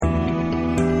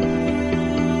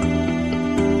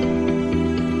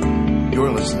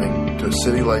listening to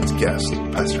City Lights guest,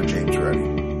 Pastor James Reddy.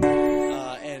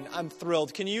 And I'm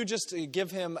thrilled. Can you just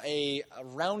give him a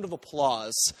round of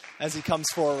applause as he comes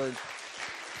forward?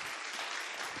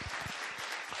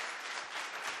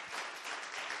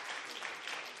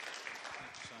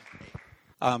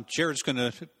 Jared's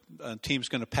team's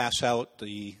going to pass out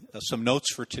some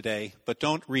notes for today, but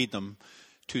don't read them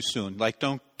too soon.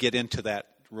 Don't get into that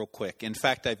real quick. In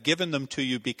fact, I've given them to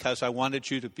you because I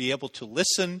wanted you to be able to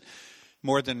listen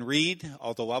more than read,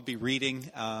 although I'll be reading.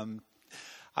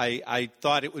 I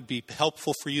thought it would be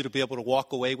helpful for you to be able to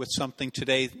walk away with something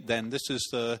today. Then this is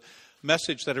the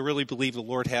message that I really believe the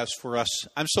Lord has for us.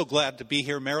 I'm so glad to be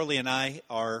here. Marilee and I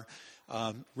are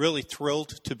really thrilled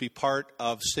to be part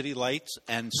of City Lights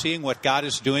and seeing what God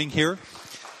is doing here.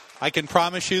 I can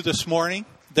promise you this morning,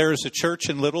 there is a church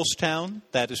in Littlestown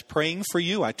that is praying for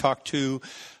you. I talked to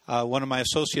one of my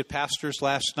associate pastors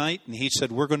last night, and he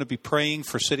said, we're going to be praying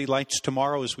for City Lights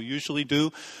tomorrow, as we usually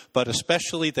do, but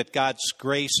especially that God's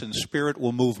grace and Spirit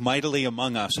will move mightily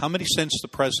among us. How many sense the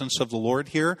presence of the Lord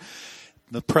here?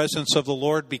 The presence of the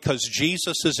Lord because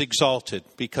Jesus is exalted,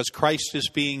 because Christ is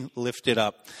being lifted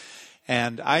up.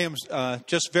 And I am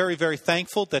just very, very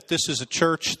thankful that this is a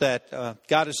church that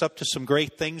God is up to some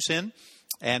great things in.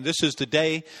 And this is the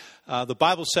day, the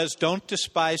Bible says, don't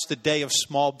despise the day of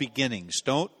small beginnings.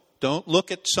 Don't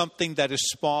look at something that is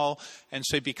small and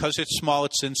say, because it's small,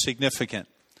 it's insignificant.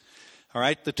 All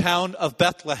right, the town of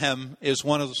Bethlehem is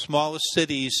one of the smallest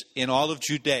cities in all of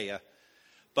Judea.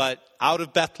 But out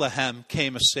of Bethlehem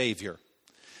came a Savior.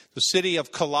 The city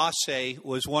of Colossae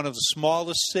was one of the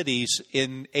smallest cities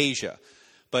in Asia.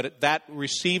 But that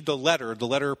received a letter,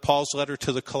 Paul's letter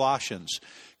to the Colossians.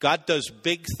 God does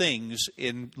big things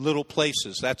in little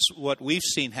places. That's what we've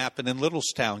seen happen in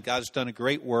Littlestown. God's done a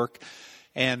great work.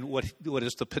 And what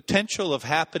is the potential of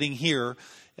happening here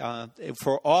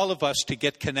for all of us to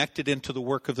get connected into the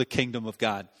work of the kingdom of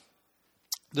God.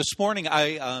 This morning,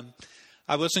 I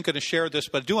wasn't going to share this,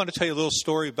 but I do want to tell you a little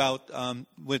story about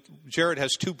Jared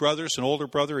has two brothers, an older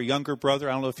brother, a younger brother.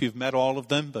 I don't know if you've met all of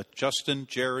them, but Justin,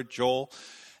 Jared, Joel.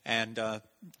 And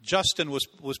Justin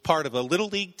was part of a little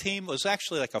league team. It was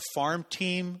actually like a farm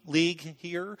team league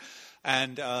here.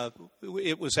 And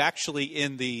it was actually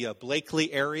in the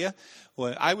Blakely area.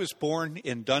 When I was born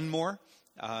in Dunmore,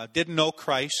 didn't know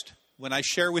Christ. When I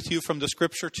share with you from the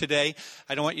scripture today,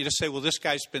 I don't want you to say, well, this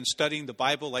guy's been studying the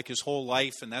Bible like his whole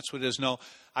life, and that's what it is. No,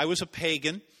 I was a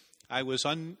pagan. I was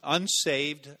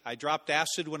unsaved. I dropped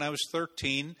acid when I was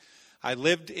 13. I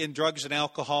lived in drugs and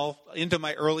alcohol into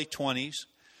my early 20s.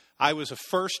 I was a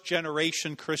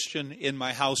first-generation Christian in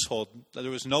my household.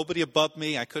 There was nobody above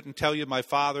me. I couldn't tell you my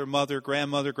father, mother,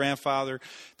 grandmother, grandfather,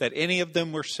 that any of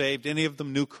them were saved, any of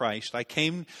them knew Christ.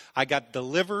 I got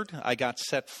delivered. I got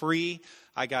set free.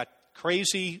 I got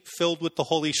crazy, filled with the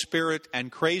Holy Spirit,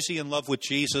 and crazy in love with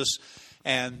Jesus.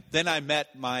 And then I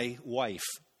met my wife.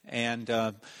 And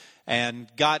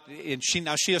she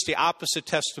has the opposite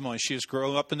testimony. She was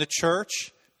growing up in the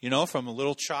church. From a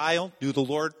little child, knew the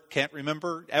Lord, can't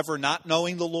remember ever not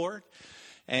knowing the Lord.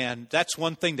 And that's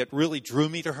one thing that really drew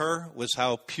me to her, was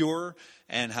how pure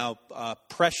and how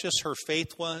precious her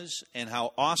faith was and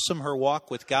how awesome her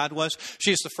walk with God was.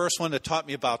 She's the first one that taught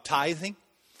me about tithing.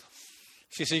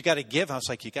 She said, you got to give. I was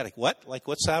like, you got to what? Like,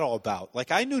 what's that all about? Like,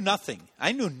 I knew nothing.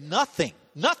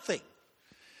 Nothing.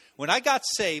 When I got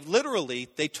saved, literally,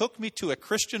 they took me to a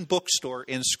Christian bookstore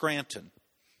in Scranton.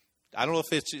 I don't know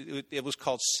if it was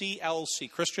called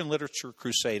CLC, Christian Literature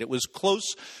Crusade. It was close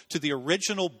to the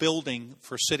original building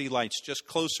for City Lights, just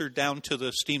closer down to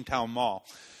the Steamtown Mall.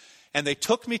 And they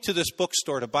took me to this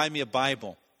bookstore to buy me a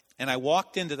Bible. And I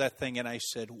walked into that thing and I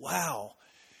said, wow,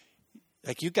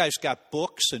 like you guys got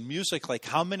books and music. Like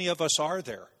how many of us are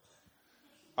there?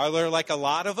 Are there like a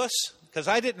lot of us? Because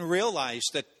I didn't realize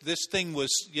that this thing was,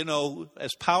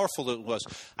 as powerful as it was.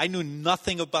 I knew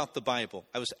nothing about the Bible.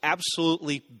 I was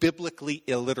absolutely biblically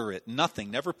illiterate.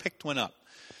 Nothing. Never picked one up.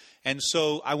 And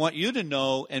so I want you to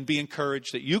know and be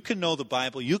encouraged that you can know the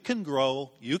Bible. You can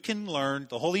grow. You can learn.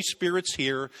 The Holy Spirit's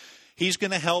here. He's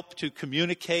going to help to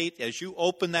communicate as you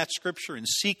open that scripture and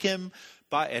seek Him.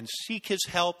 And seek His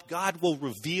help, God will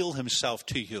reveal Himself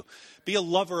to you. Be a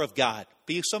lover of God.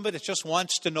 Be somebody that just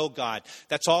wants to know God.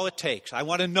 That's all it takes. I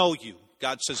want to know you.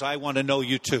 God says, I want to know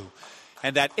you too.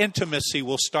 And that intimacy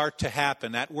will start to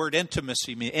happen. That word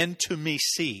intimacy,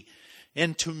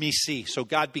 Intimacy. So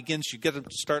God begins, you get to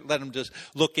start letting him just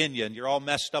look in you, and you're all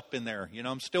messed up in there.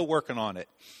 I'm still working on it.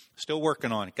 Still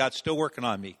working on it. God's still working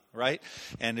on me, right?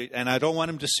 And I don't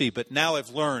want him to see. But now I've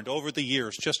learned over the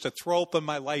years just to throw open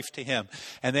my life to him.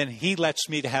 And then he lets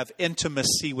me to have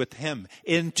intimacy with him.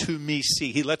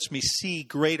 Intimacy. He lets me see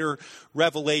greater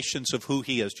revelations of who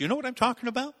he is. Do you know what I'm talking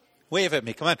about? Wave at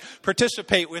me. Come on.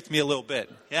 Participate with me a little bit.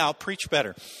 Yeah, I'll preach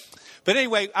better. But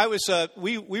anyway,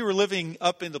 we were living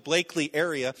up in the Blakely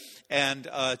area, and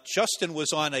Justin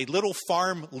was on a little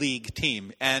farm league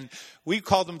team, and we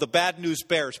called them the Bad News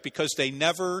Bears because they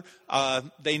never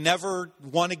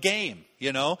won a game.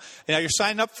 Now you're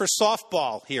signing up for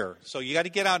softball here, so you got to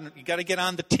get on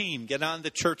the team, get on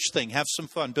the church thing, have some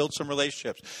fun, build some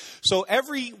relationships. So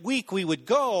every week we would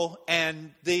go,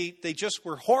 and they just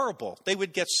were horrible. They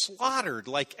would get slaughtered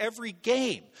like every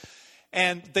game.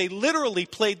 And they literally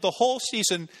played the whole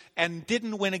season and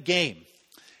didn't win a game.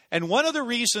 And one of the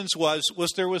reasons was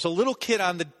there was a little kid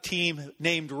on the team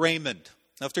named Raymond.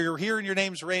 Now, if you're here and your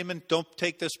name's Raymond, don't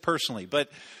take this personally. But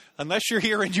unless you're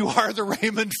here and you are the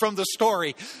Raymond from the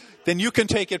story, then you can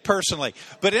take it personally.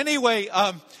 But anyway,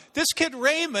 this kid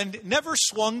Raymond never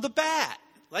swung the bat.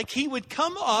 Like, he would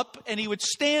come up and he would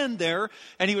stand there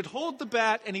and he would hold the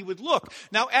bat and he would look.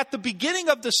 Now, at the beginning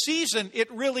of the season, it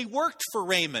really worked for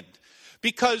Raymond.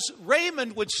 Because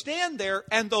Raymond would stand there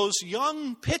and those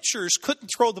young pitchers couldn't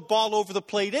throw the ball over the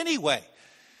plate anyway.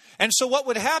 And so what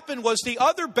would happen was the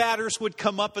other batters would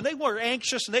come up and they were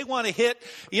anxious and they want to hit,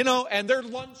 and they're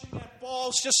lunging at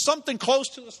balls, just something close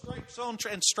to the strike zone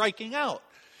and striking out.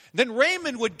 Then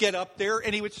Raymond would get up there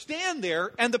and he would stand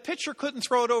there and the pitcher couldn't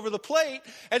throw it over the plate.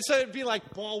 And so it'd be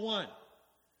like ball 1,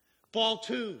 ball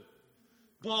 2.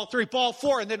 Ball 3, ball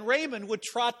 4, and then Raymond would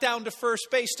trot down to first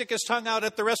base, stick his tongue out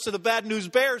at the rest of the Bad News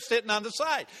Bears sitting on the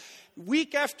side,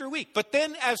 week after week. But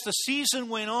then as the season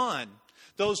went on,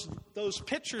 those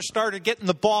pitchers started getting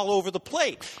the ball over the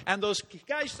plate, and those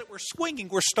guys that were swinging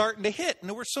were starting to hit, and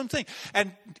there were something.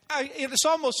 And it's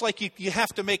almost like you have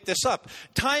to make this up.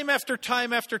 Time after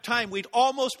time after time, we'd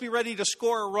almost be ready to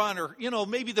score a run or,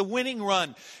 maybe the winning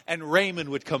run, and Raymond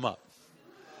would come up.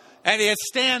 And he'd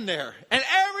stand there. And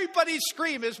everybody'd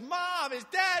scream. His mom, his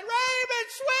dad, Raymond,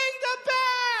 swing the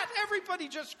bat! Everybody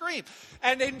just screamed.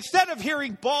 And instead of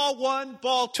hearing ball 1,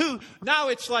 ball 2, now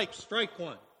it's like strike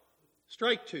 1,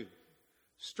 strike 2,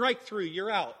 strike 3, you're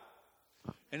out.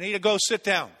 And he'd go sit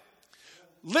down.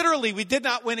 Literally, we did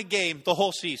not win a game the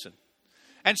whole season.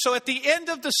 And so at the end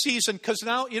of the season, because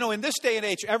now, in this day and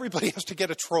age, everybody has to get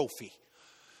a trophy.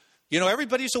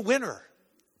 Everybody's a winner.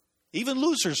 Even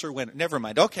losers are winners. Never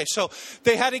mind. Okay, so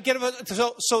they had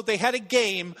to so they had a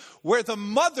game where the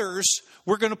mothers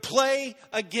were going to play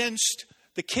against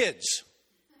the kids.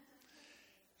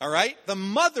 All right? The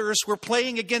mothers were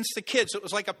playing against the kids. It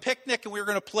was like a picnic, and we were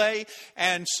going to play.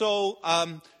 And so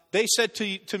they said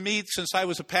to me, since I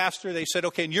was a pastor, they said,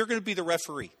 okay, and you're going to be the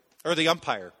referee or the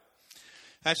umpire.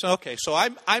 I said, okay, so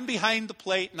I'm behind the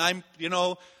plate, and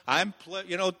the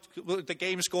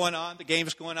game's going on.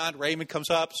 Raymond comes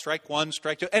up, strike 1,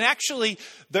 strike 2. And actually,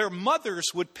 their mothers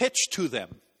would pitch to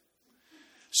them.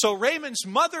 So Raymond's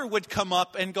mother would come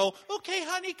up and go, okay,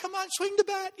 honey, come on, swing the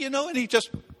bat, and he'd just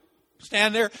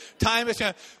stand there. Time is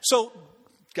going. So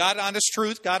God honest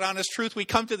truth. We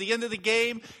come to the end of the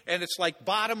game, and it's like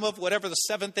bottom of whatever the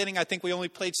 7th inning. I think we only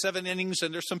played 7 innings,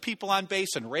 and there's some people on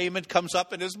base, and Raymond comes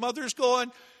up, and his mother's going,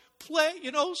 play,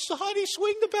 so honey,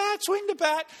 swing the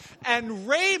bat. And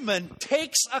Raymond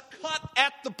takes a cut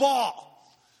at the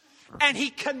ball, and he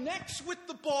connects with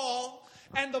the ball,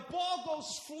 and the ball goes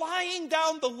flying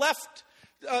down the left,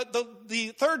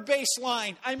 the third base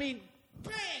line. I mean,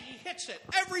 bang, he hits it.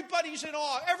 Everybody's in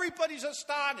awe. Everybody's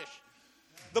astonished.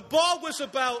 The ball was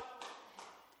about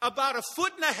 1.5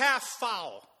 foot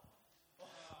foul.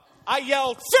 I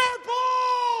yelled, fair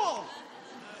ball!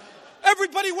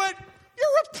 Everybody went,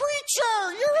 you're a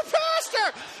preacher, you're a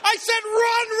pastor. I said,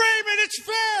 run, Raymond, it's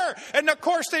fair. And of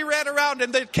course they ran around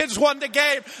and the kids won the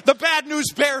game. The Bad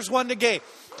News Bears won the game.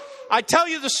 I tell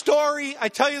you the story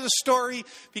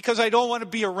because I don't want to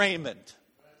be a Raymond.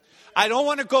 I don't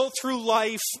want to go through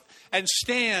life and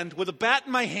stand with a bat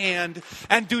in my hand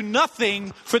and do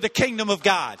nothing for the kingdom of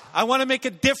God. I want to make a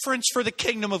difference for the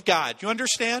kingdom of God. You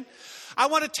understand? I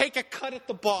want to take a cut at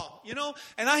the ball,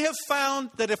 and I have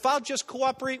found that if I'll just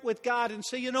cooperate with God and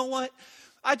say, you know what?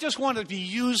 I just want to be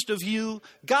used of you.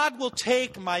 God will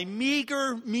take my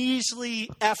meager, measly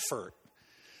effort,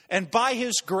 and by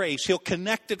his grace, he'll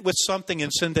connect it with something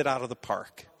and send it out of the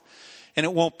park. And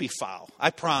it won't be foul.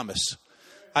 I promise.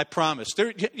 I promise.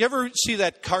 You ever see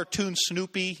that cartoon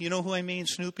Snoopy? You know who I mean,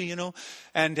 Snoopy, you know?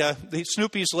 And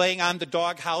Snoopy's laying on the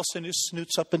doghouse and his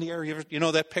snoot's up in the air. You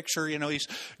know that picture? You know, he's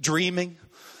dreaming.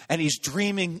 And he's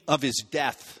dreaming of his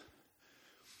death.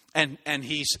 And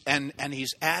he's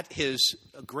at his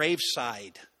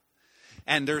graveside.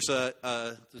 And there's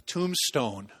the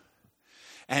tombstone.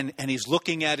 And he's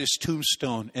looking at his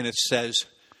tombstone. And it says,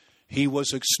 he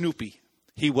was a Snoopy.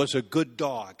 He was a good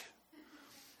dog.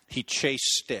 He chased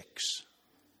sticks.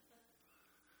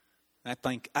 I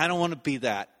think, I don't want to be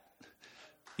that.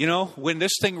 You know, when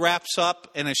this thing wraps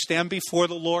up and I stand before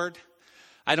the Lord,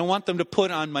 I don't want them to put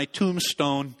on my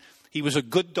tombstone, he was a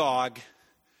good dog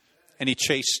and he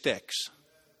chased sticks.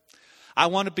 I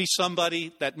want to be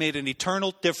somebody that made an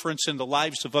eternal difference in the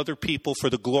lives of other people for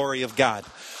the glory of God.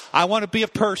 I want to be a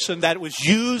person that was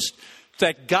used,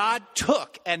 that God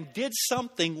took and did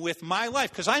something with my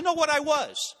life, because I know what I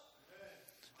was.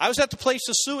 I was at the place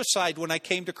of suicide when I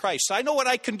came to Christ. I know what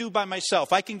I can do by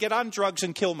myself. I can get on drugs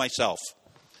and kill myself.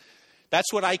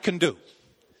 That's what I can do.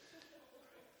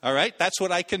 All right? That's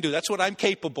what I can do. That's what I'm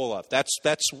capable of. That's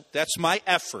my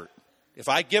effort. If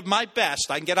I give my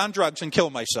best, I can get on drugs and kill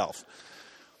myself.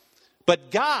 But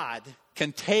God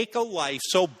can take a life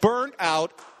so burnt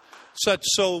out,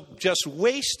 so just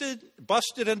wasted,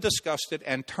 busted, and disgusted,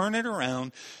 and turn it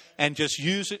around and just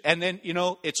use it. And then, you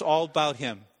know, it's all about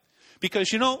Him.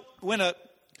 Because, you know, when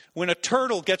a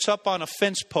turtle gets up on a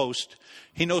fence post,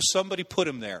 he knows somebody put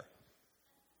him there.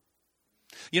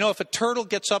 You know, if a turtle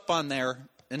gets up on there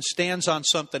and stands on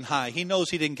something high, he knows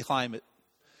he didn't climb it.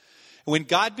 When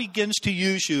God begins to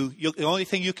use you, the only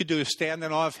thing you can do is stand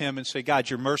in awe of Him and say, God,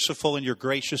 you're merciful and you're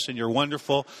gracious and you're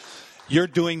wonderful. You're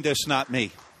doing this, not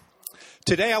me.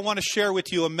 Today I want to share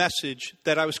with you a message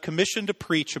that I was commissioned to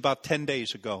preach about 10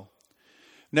 days ago.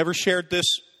 Never shared this.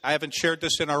 I haven't shared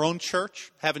this in our own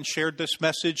church. Haven't shared this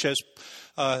message as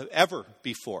ever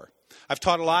before. I've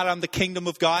taught a lot on the kingdom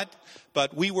of God,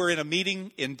 but we were in a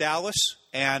meeting in Dallas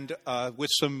and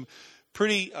with some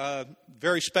pretty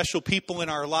very special people in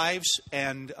our lives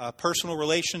and personal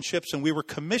relationships, and we were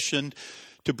commissioned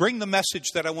to bring the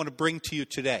message that I want to bring to you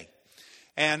today.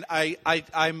 And I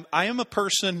am a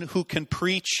person who can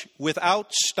preach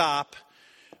without stop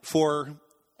for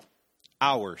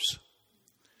hours.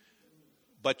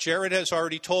 But Jared has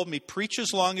already told me, preach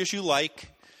as long as you like.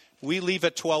 We leave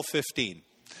at 12:15.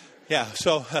 Yeah,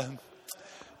 so,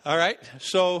 all right.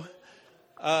 So,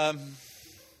 I'll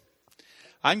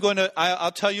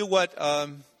tell you what,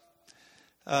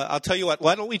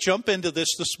 why don't we jump into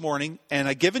this morning? And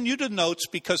I've given you the notes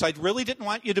because I really didn't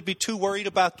want you to be too worried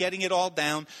about getting it all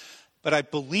down. But I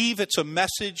believe it's a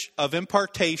message of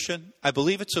impartation. I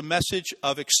believe it's a message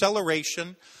of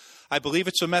acceleration. I believe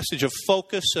it's a message of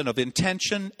focus and of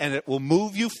intention, and it will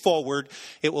move you forward.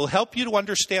 It will help you to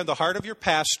understand the heart of your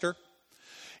pastor.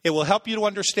 It will help you to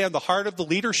understand the heart of the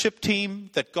leadership team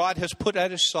that God has put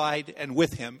at His side and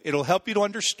with Him. It'll help you to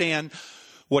understand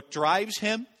what drives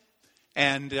Him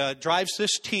and drives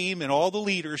this team and all the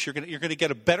leaders. You're going to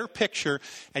get a better picture,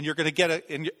 and you're going to get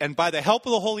and by the help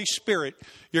of the Holy Spirit,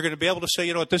 you're going to be able to say,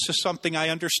 you know what, this is something I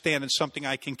understand and something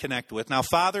I can connect with. Now,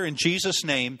 Father, in Jesus'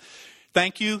 name,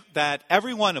 thank you that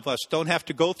every one of us don't have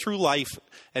to go through life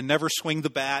and never swing the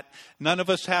bat. None of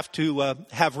us have to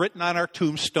have written on our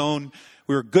tombstone,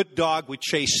 we're a good dog, we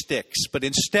chase sticks. But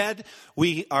instead,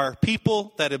 we are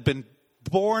people that have been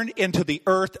born into the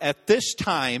earth at this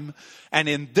time and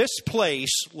in this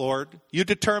place, Lord. You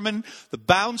determine the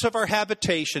bounds of our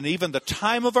habitation, even the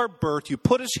time of our birth. You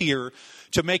put us here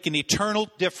to make an eternal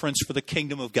difference for the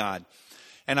kingdom of God.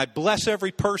 And I bless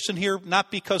every person here,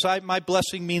 not because my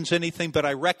blessing means anything, but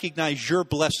I recognize your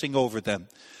blessing over them.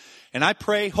 And I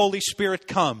pray, Holy Spirit,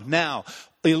 come now.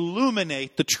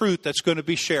 Illuminate the truth that's going to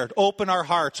be shared. Open our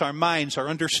hearts, our minds, our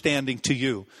understanding to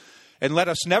you. And let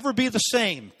us never be the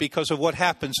same because of what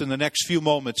happens in the next few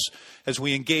moments as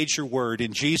we engage your word.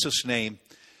 In Jesus' name,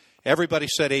 everybody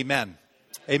said amen.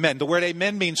 Amen. The word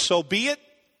amen means so be it.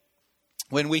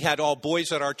 When we had all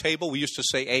boys at our table, we used to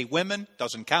say, "A women,"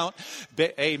 doesn't count.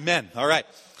 Amen. All right.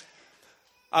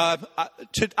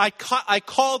 I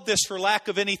called this, for lack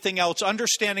of anything else,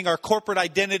 understanding our corporate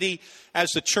identity as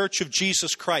the Church of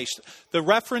Jesus Christ. The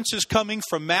reference is coming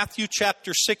from Matthew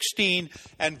chapter 16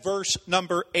 and verse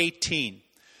number 18,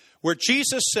 where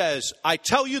Jesus says, "I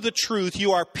tell you the truth,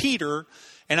 you are Peter,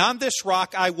 and on this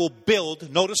rock I will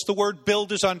build." Notice the word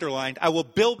build is underlined. I will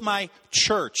build my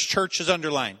church. Church is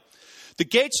underlined. The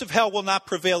gates of hell will not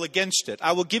prevail against it.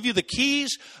 I will give you the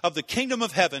keys of the kingdom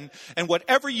of heaven, and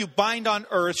whatever you bind on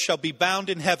earth shall be bound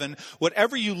in heaven.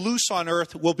 Whatever you loose on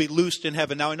earth will be loosed in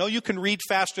heaven. Now, I know you can read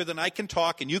faster than I can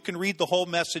talk, and you can read the whole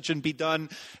message and be done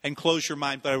and close your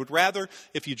mind. But I would rather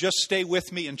if you just stay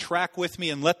with me and track with me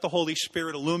and let the Holy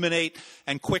Spirit illuminate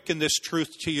and quicken this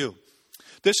truth to you.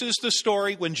 This is the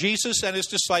story when Jesus and his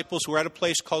disciples were at a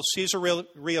place called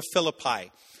Caesarea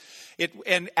Philippi.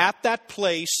 And at that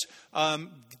place,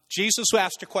 Jesus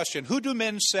asked a question, who do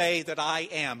men say that I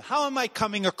am? How am I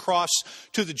coming across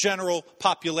to the general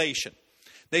population?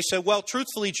 They said, well,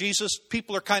 truthfully, Jesus,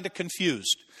 people are kind of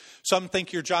confused. Some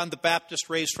think you're John the Baptist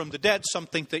raised from the dead. Some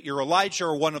think that you're Elijah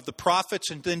or one of the prophets.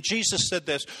 And then Jesus said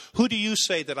this, who do you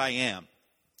say that I am?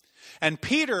 And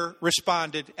Peter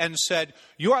responded and said,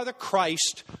 you are the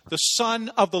Christ, the Son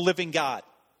of the living God.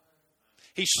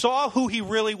 He saw who he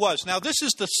really was. Now, this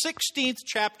is the 16th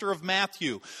chapter of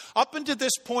Matthew. Up until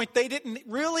this point, they didn't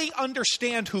really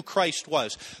understand who Christ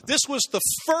was. This was the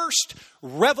first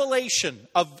revelation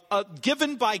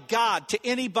given by God to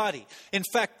anybody. In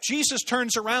fact, Jesus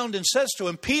turns around and says to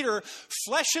him, Peter,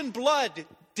 flesh and blood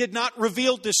did not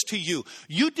reveal this to you.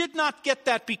 You did not get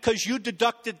that because you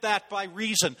deducted that by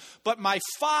reason. But my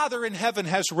Father in heaven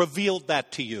has revealed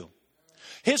that to you.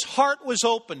 His heart was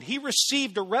opened. He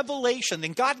received a revelation.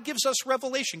 And God gives us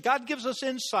revelation. God gives us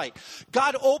insight.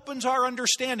 God opens our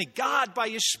understanding. God, by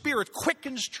his Spirit,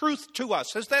 quickens truth to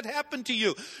us. Has that happened to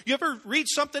you? You ever read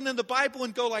something in the Bible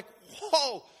and go like,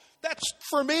 whoa, that's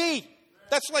for me.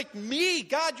 That's like me.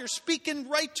 God, you're speaking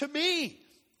right to me.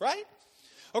 Right?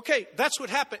 Okay, that's what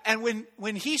happened. And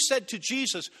when he said to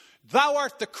Jesus, thou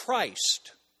art the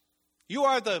Christ, you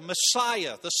are the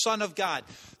Messiah, the Son of God.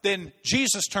 Then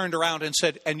Jesus turned around and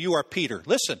said, and you are Peter.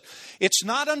 Listen, it's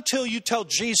not until you tell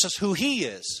Jesus who he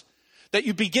is that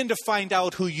you begin to find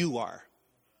out who you are.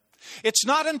 It's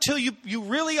not until you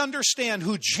really understand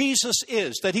who Jesus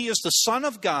is, that he is the Son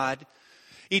of God,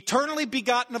 eternally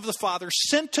begotten of the Father,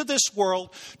 sent to this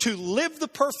world to live the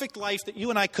perfect life that you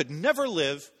and I could never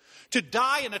live, to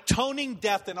die an atoning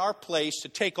death in our place, to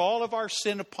take all of our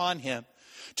sin upon him,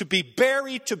 to be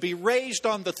buried, to be raised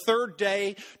on the third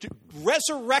day, to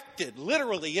resurrected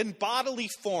literally in bodily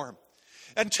form.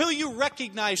 Until you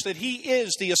recognize that he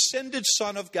is the ascended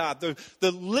Son of God,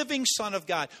 the living Son of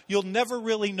God, you'll never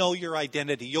really know your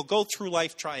identity. You'll go through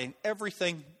life trying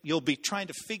everything. You'll be trying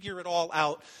to figure it all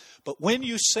out. But when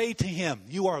you say to him,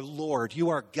 you are Lord, you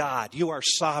are God, you are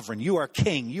sovereign, you are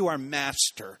King, you are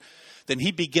Master, then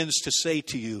he begins to say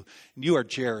to you, you are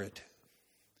Jared,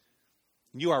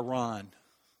 you are Ron,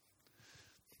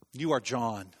 you are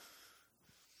John.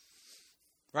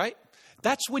 Right?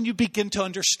 That's when you begin to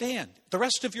understand. The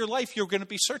rest of your life, you're going to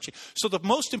be searching. So the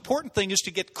most important thing is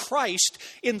to get Christ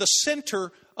in the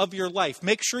center of your life.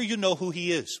 Make sure you know who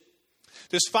he is.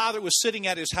 This father was sitting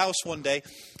at his house one day,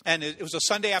 and it was a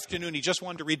Sunday afternoon. He just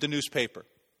wanted to read the newspaper.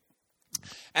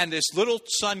 And this little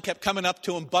son kept coming up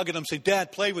to him, bugging him, saying,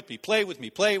 Dad, play with me, play with me,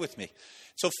 play with me.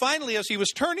 So finally, as he was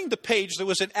turning the page, there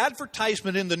was an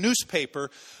advertisement in the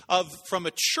newspaper from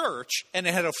a church, and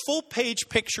it had a full-page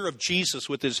picture of Jesus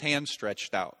with his hand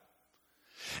stretched out.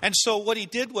 And so what he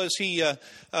did was he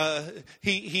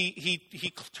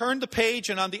turned the page,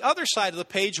 and on the other side of the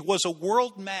page was a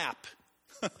world map.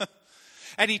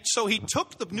 And so he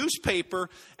took the newspaper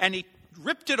and he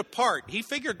ripped it apart. He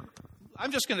figured,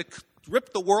 I'm just going to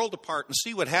rip the world apart and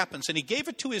see what happens. And he gave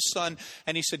it to his son,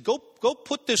 and he said, go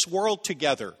put this world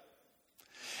together.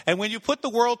 And when you put the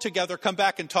world together, come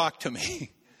back and talk to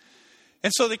me.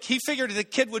 And so he figured the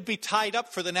kid would be tied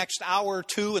up for the next hour or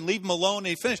two and leave him alone, and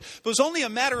he finished. But it was only a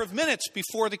matter of minutes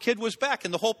before the kid was back,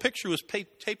 and the whole picture was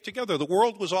taped together. The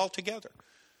world was all together.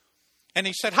 And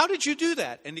he said, how did you do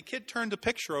that? And the kid turned the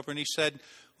picture over and he said,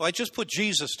 well, I just put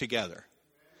Jesus together.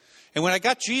 And when I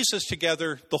got Jesus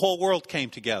together, the whole world came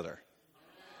together.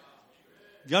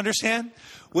 You understand?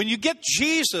 When you get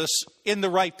Jesus in the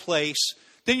right place,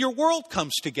 then your world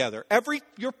comes together.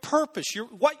 Your purpose,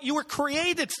 what you were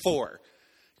created for.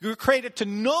 You were created to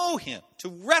know him, to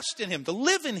rest in him, to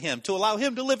live in him, to allow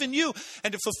him to live in you,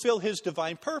 and to fulfill his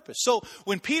divine purpose. So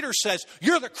when Peter says,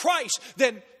 you're the Christ,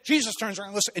 then Jesus turns around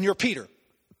and listen, and you're Peter.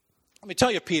 Let me tell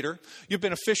you, Peter, you've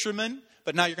been a fisherman,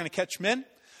 but now you're going to catch men.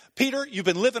 Peter, you've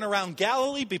been living around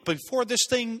Galilee, but before this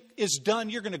thing is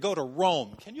done, you're going to go to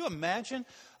Rome. Can you imagine?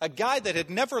 A guy that had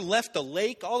never left a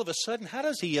lake, all of a sudden, how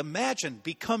does he imagine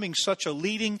becoming such a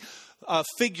leading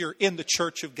figure in the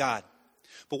church of God?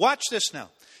 But watch this now.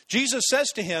 Jesus says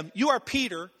to him, you are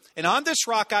Peter, and on this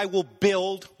rock I will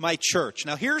build my church.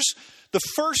 Now here's the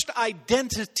first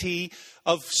identity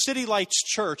of City Lights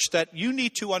Church that you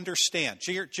need to understand.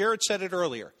 Jared said it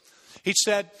earlier. He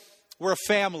said, we're a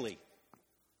family.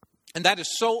 And that is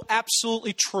so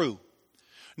absolutely true.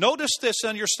 Notice this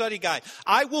on your study guide.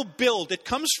 I will build. It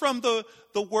comes from the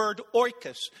word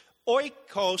oikos.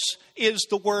 Oikos is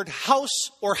the word house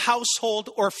or household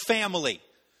or family.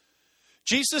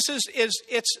 Jesus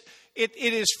it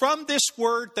is from this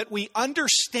word that we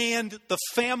understand the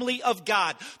family of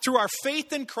God. Through our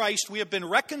faith in Christ, we have been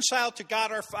reconciled to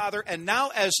God our Father, and now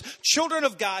as children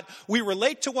of God, we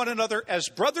relate to one another as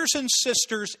brothers and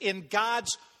sisters in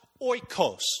God's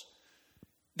oikos.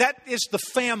 That is the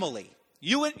family.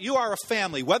 You are a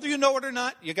family. Whether you know it or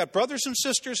not, you got brothers and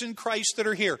sisters in Christ that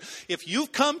are here. If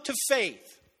you've come to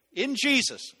faith in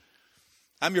Jesus,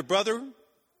 I'm your brother.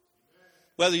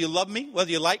 Whether you love me, whether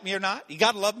you like me or not, you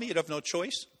got to love me. You have no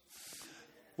choice.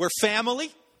 We're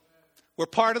family. We're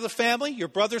part of the family. You're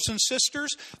brothers and sisters.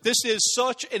 This is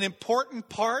such an important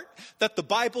part that the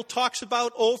Bible talks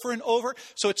about over and over.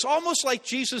 So it's almost like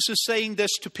Jesus is saying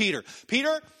this to Peter.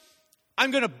 Peter, I'm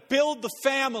going to build the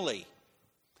family.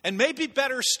 And maybe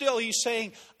better still, he's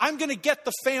saying, I'm going to get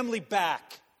the family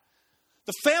back.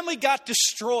 The family got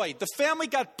destroyed. The family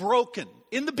got broken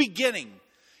in the beginning.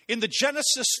 In the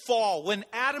Genesis fall, when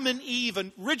Adam and Eve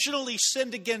originally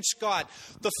sinned against God,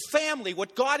 the family,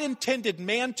 what God intended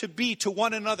man to be to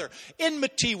one another,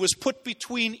 enmity was put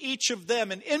between each of them,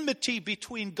 and enmity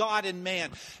between God and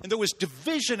man. And there was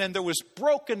division, and there was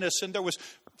brokenness, and there was,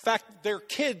 in fact, their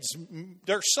kids,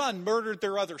 their son murdered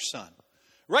their other son.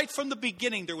 Right from the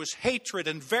beginning, there was hatred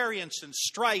and variance and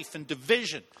strife and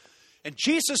division. And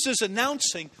Jesus is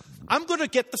announcing, I'm going to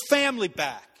get the family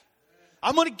back.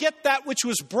 I'm going to get that which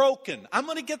was broken. I'm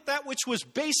going to get that which was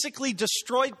basically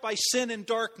destroyed by sin and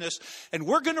darkness. And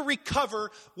we're going to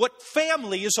recover what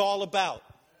family is all about.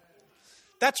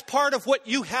 That's part of what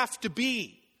you have to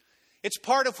be. It's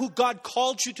part of who God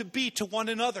called you to be to one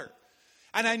another.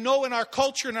 And I know in our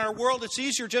culture, in our world, it's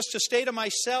easier just to stay to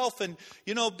myself and,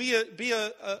 be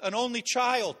an only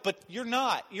child. But you're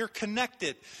not. You're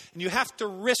connected. And you have to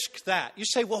risk that. You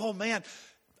say, well, oh man,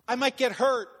 I might get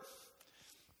hurt.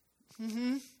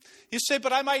 Mm-hmm. You say,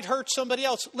 but I might hurt somebody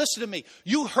else. Listen to me.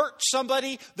 You hurt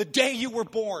somebody the day you were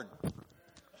born.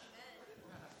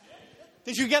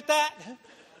 Did you get that?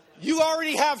 You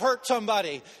already have hurt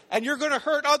somebody, and you're going to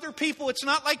hurt other people. It's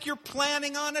not like you're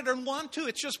planning on it or want to.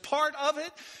 It's just part of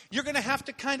it. You're going to have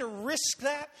to kind of risk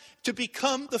that to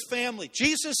become the family.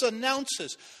 Jesus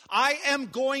announces, I am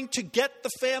going to get the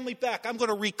family back. I'm going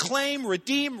to reclaim,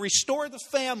 redeem, restore the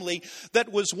family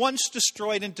that was once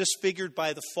destroyed and disfigured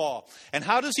by the fall. And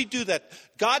how does he do that?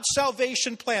 God's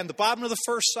salvation plan, the bottom of the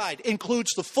first side,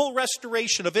 includes the full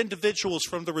restoration of individuals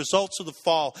from the results of the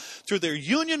fall through their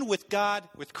union with God,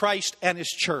 with Christ, and his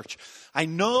church. I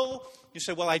know you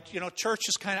say, well, church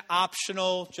is kind of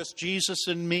optional, just Jesus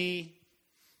and me.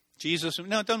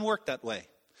 No, it doesn't work that way.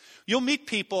 You'll meet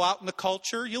people out in the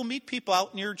culture. You'll meet people out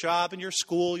in your job, in your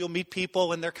school. You'll meet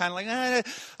people and they're kind of like,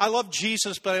 I love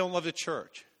Jesus, but I don't love the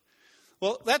church.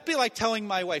 Well, that'd be like telling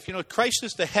my wife, Christ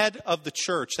is the head of the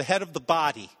church, the head of the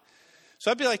body.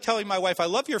 So that'd be like telling my wife, I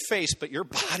love your face, but your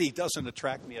body doesn't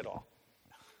attract me at all.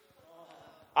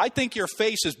 I think your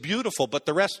face is beautiful, but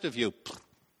the rest of you,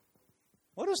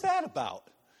 what is that about?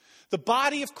 The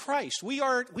body of Christ. We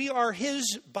are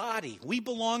his body. We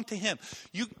belong to him.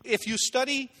 If you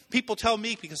study, people tell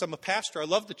me, because I'm a pastor, I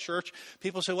love the church.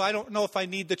 People say, well, I don't know if I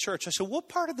need the church. I say, what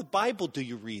part of the Bible do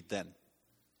you read then?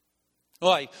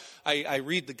 Oh, I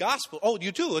read the gospel. Oh,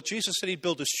 you do? Well, Jesus said he'd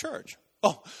build his church.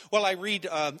 Oh, well, I read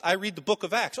the book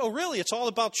of Acts. Oh, really? It's all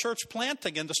about church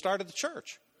planting and the start of the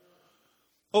church.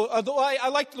 Oh, I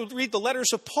like to read the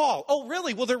letters of Paul. Oh,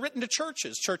 really? Well, they're written to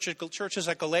churches. Churches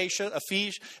at Galatia,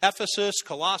 Ephesus,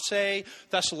 Colossae,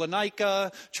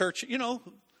 Thessalonica, church, Well,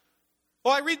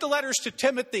 I read the letters to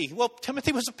Timothy. Well,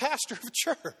 Timothy was a pastor of a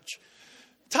church.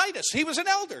 Titus, he was an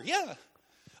elder, yeah.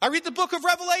 I read the book of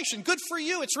Revelation. Good for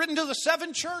you. It's written to the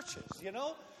 7 churches,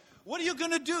 What are you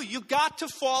going to do? You've got to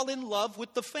fall in love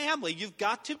with the family. You've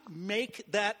got to make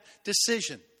that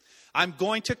decision. I'm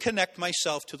going to connect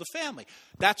myself to the family.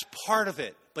 That's part of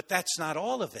it, but that's not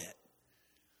all of it.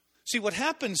 See, what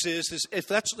happens is if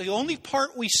that's the only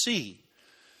part we see,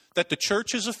 that the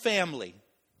church is a family,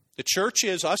 the church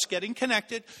is us getting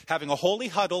connected, having a holy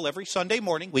huddle every Sunday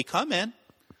morning. We come in.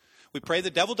 We pray the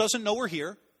devil doesn't know we're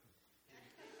here.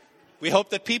 We hope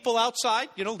that people outside,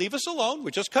 leave us alone.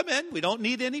 We just come in. We don't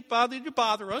need anybody to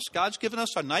bother us. God's given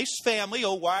us a nice family.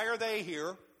 Oh, why are they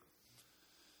here?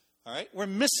 All right, we're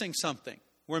missing something.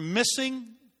 We're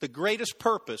missing the greatest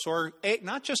purpose, or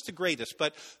not just the greatest,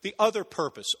 but the other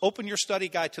purpose. Open your study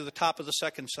guide to the top of the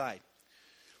second side.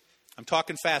 I'm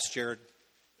talking fast, Jared.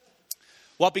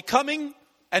 While becoming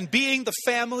and being the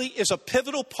family is a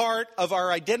pivotal part of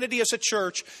our identity as a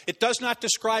church, it does not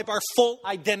describe our full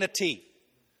identity.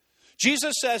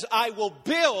 Jesus says, I'm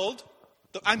going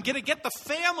to get the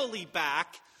family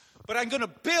back, but I'm going to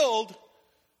build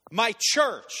my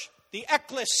church, the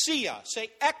ecclesia. Say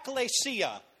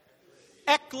ecclesia.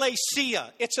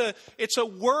 Ecclesia. It's a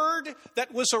word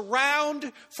that was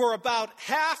around for about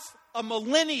half a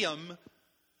millennium,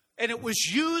 and it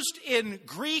was used in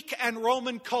Greek and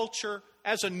Roman culture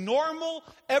as a normal,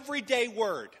 everyday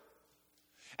word.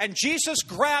 And Jesus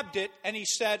grabbed it and he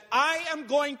said, I'm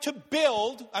going to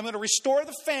restore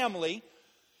the family,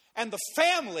 and the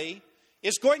family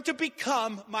is going to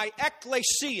become my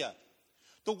ecclesia.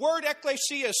 The word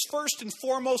ecclesia is first and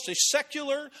foremost a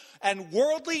secular and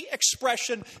worldly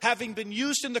expression, having been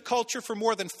used in the culture for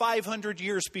more than 500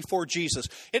 years before Jesus.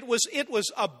 It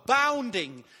was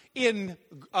abounding in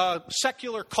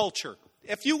secular culture.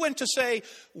 If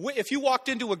you walked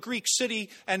into a Greek city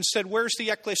and said, where's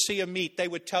the ecclesia meet? They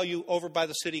would tell you over by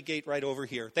the city gate right over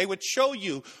here. They would show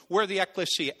you where the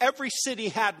ecclesia. Every city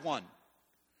had one.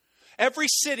 Every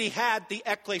city had the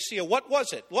ecclesia. What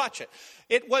was it? Watch it.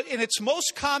 It was, in its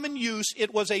most common use,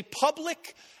 it was a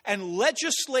public and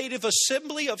legislative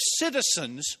assembly of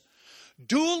citizens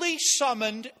duly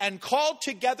summoned and called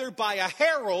together by a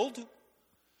herald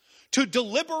to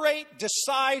deliberate,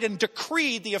 decide, and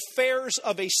decree the affairs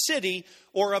of a city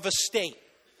or of a state.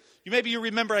 Maybe you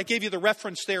remember I gave you the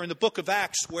reference there in the book of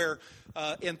Acts where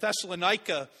in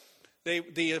Thessalonica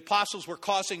the apostles were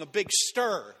causing a big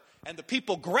stir. And the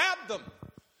people grabbed them,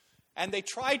 and they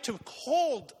tried to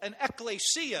hold an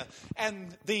ecclesia.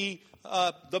 And the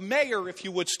mayor, if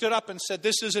you would, stood up and said,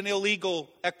 this is an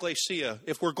illegal ecclesia.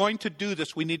 If we're going to do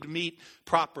this, we need to meet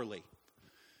properly.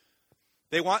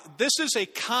 This is a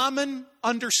common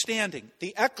understanding.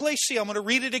 The ecclesia, I'm going to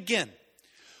read it again,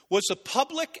 was a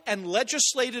public and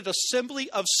legislated assembly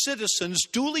of citizens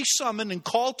duly summoned and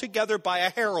called together by a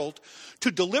herald to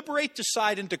deliberate,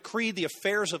 decide, and decree the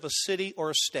affairs of a city or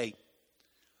a state.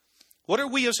 What are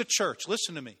we as a church?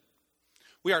 Listen to me.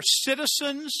 We are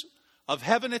citizens of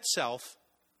heaven itself.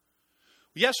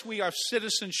 Yes, we have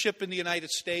citizenship in the United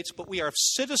States, but we are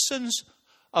citizens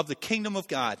of the kingdom of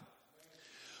God.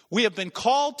 We have been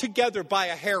called together by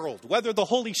a herald, whether the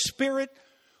Holy Spirit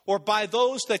or by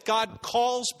those that God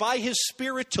calls by His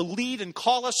Spirit to lead and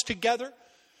call us together,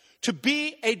 to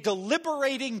be a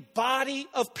deliberating body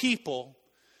of people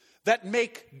that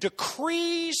make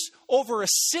decrees over a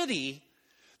city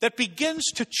that begins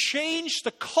to change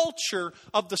the culture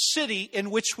of the city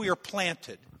in which we are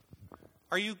planted.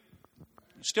 Are you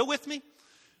still with me?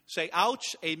 Say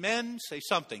ouch, amen, say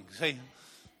something. Say,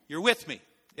 you're with me.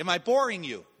 Am I boring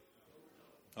you?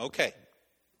 Okay.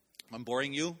 I'm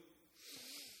boring you.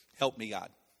 Help me, God.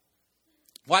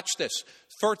 Watch this.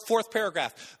 Fourth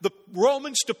paragraph. The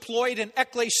Romans deployed an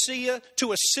ecclesia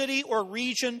to a city or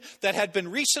region that had been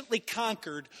recently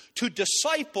conquered to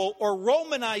disciple or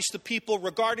Romanize the people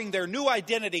regarding their new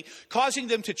identity, causing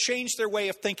them to change their way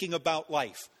of thinking about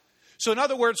life. So in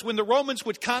other words, when the Romans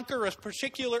would conquer a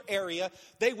particular area,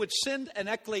 they would send an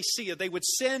ecclesia. They would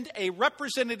send a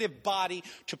representative body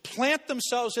to plant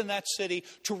themselves in that city,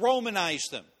 to Romanize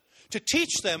them, to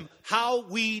teach them how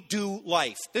we do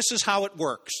life. This is how it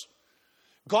works.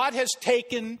 God has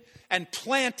taken and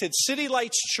planted City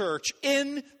Lights Church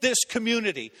in this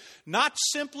community, not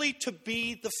simply to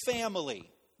be the family.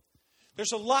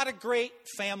 There's a lot of great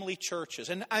family churches,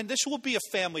 and this will be a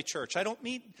family church.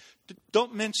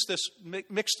 Don't mix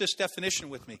this definition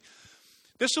with me.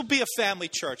 This will be a family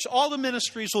church. All the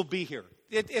ministries will be here.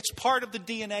 It's part of the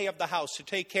DNA of the house to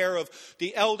take care of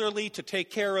the elderly, to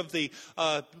take care of the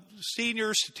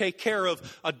seniors, to take care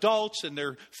of adults and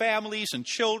their families and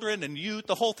children and youth,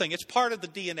 the whole thing. It's part of the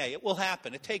DNA. It will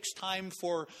happen. It takes time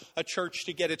for a church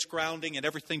to get its grounding and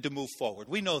everything to move forward.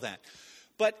 We know that.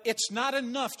 But it's not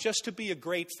enough just to be a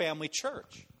great family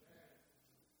church.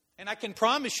 And I can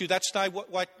promise you that's not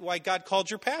why God called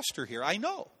your pastor here. I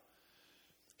know.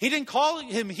 He didn't call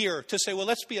him here to say, well,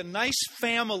 let's be a nice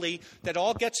family that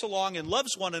all gets along and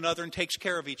loves one another and takes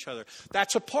care of each other.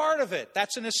 That's a part of it.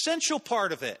 That's an essential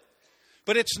part of it.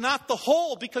 But it's not the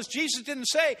whole, because Jesus didn't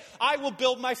say, I will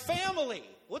build my family.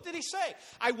 What did He say?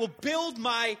 I will build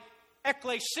my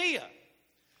ecclesia.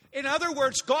 In other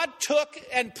words, God took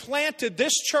and planted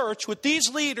this church with these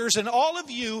leaders and all of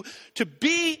you to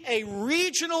be a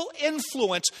regional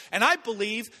influence. And I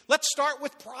believe, let's start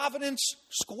with Providence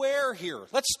Square here.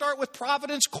 Let's start with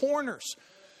Providence Corners.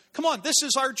 Come on, this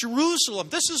is our Jerusalem.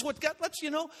 This is what God,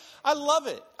 I love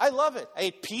it. I love it. I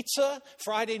ate pizza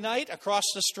Friday night across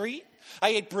the street. I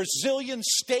ate Brazilian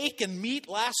steak and meat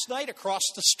last night across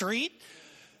the street.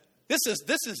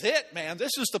 This is it, man.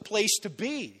 This is the place to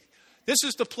be. This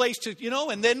is the place to,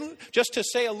 and then just to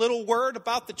say a little word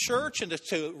about the church and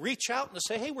to reach out and to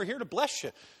say, hey, we're here to bless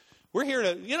you. We're here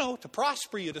to, to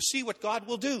prosper you, to see what God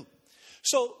will do.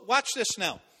 So watch this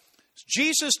now.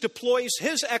 Jesus deploys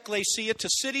his ecclesia to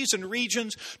cities and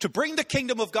regions to bring the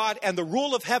kingdom of God and the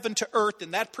rule of heaven to earth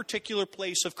in that particular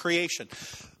place of creation.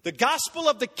 The gospel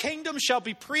of the kingdom shall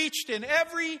be preached in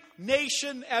every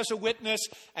nation as a witness,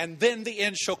 and then the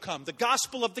end shall come. The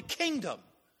gospel of the kingdom.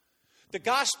 The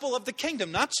gospel of the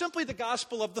kingdom, not simply the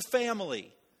gospel of the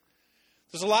family.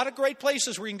 There's a lot of great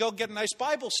places where you can go get a nice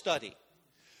Bible study.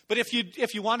 But if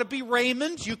you want to be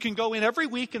Raymond, you can go in every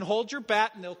week and hold your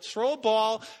bat and they'll throw a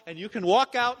ball and you can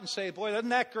walk out and say, boy, isn't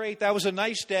that great? That was a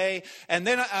nice day. And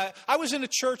then I was in a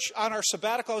church on our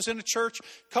sabbatical. I was in a church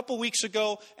a couple weeks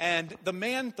ago, and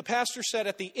the pastor said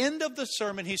at the end of the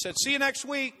sermon, he said, see you next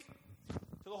week.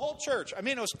 To the whole church. I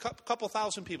mean, it was a couple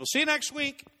thousand people. See you next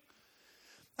week.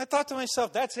 I thought to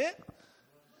myself, that's it?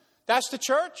 That's the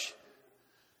church?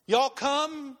 Y'all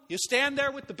come, you stand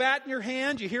there with the bat in your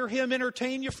hand, you hear him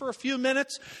entertain you for a few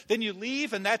minutes, then you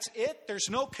leave and that's it. There's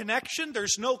no connection,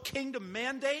 there's no kingdom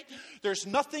mandate, there's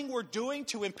nothing we're doing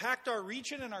to impact our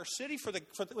region and our city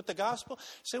with the gospel.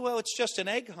 Say, well, it's just an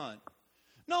egg hunt.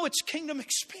 No, it's kingdom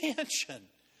expansion.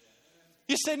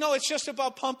 You say, no, it's just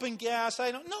about pumping gas. No,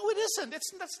 it isn't.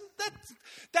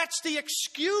 That's the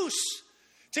excuse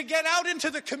to get out into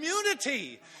the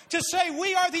community, to say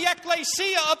we are the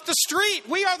ecclesia up the street.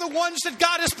 We are the ones that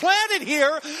God has planted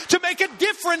here to make a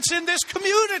difference in this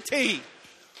community.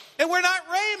 And we're not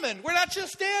Raymond. We're not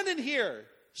just standing here.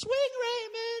 Swing,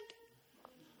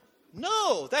 Raymond.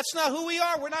 No, that's not who we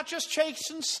are. We're not just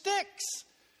chasing sticks.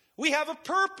 We have a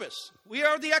purpose. We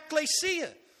are the ecclesia.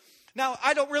 Now,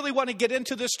 I don't really want to get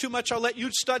into this too much. I'll let you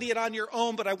study it on your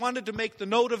own, but I wanted to make the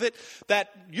note of it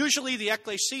that usually the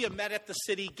ecclesia met at the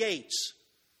city gates.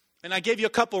 And I gave you a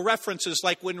couple references,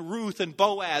 like when Ruth and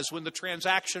Boaz, when the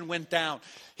transaction went down,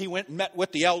 he went and met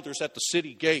with the elders at the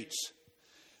city gates.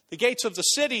 The gates of the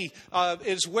city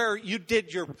is where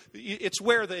it's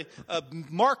where the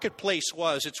marketplace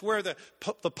was. It's where the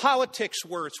politics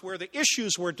were. It's where the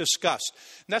issues were discussed.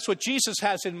 And that's what Jesus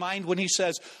has in mind when he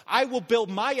says, I will build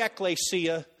my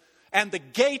ecclesia, and the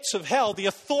gates of hell, the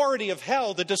authority of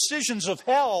hell, the decisions of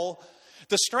hell,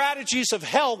 the strategies of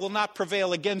hell will not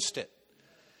prevail against it.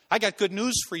 I got good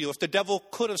news for you. If the devil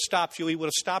could have stopped you, he would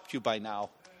have stopped you by now.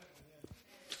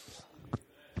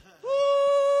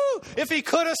 If he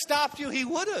could have stopped you, he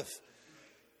would have.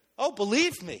 Oh,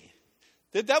 believe me,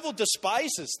 the devil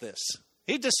despises this.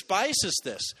 He despises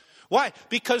this. Why?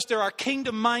 Because there are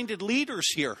kingdom-minded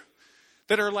leaders here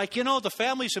that are like, the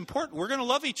family's important. We're going to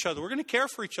love each other. We're going to care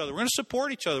for each other. We're going to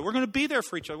support each other. We're going to be there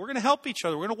for each other. We're going to help each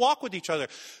other. We're going to walk with each other.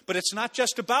 But it's not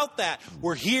just about that.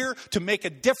 We're here to make a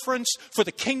difference for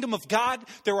the kingdom of God.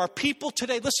 There are people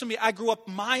today, listen to me, I grew up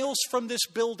miles from this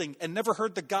building and never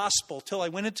heard the gospel till I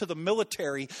went into the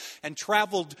military and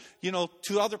traveled,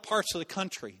 to other parts of the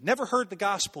country. Never heard the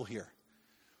gospel here.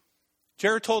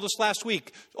 Jared told us last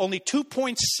week, only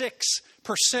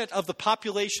 2.6% of the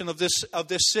population of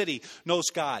this city knows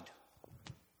God.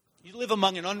 You live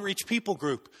among an unreached people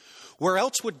group. Where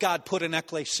else would God put an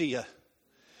ecclesia?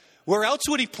 Where else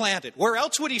would he plant it? Where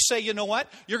else would he say, you know what?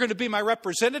 You're going to be my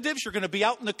representatives. You're going to be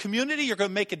out in the community. You're going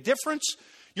to make a difference.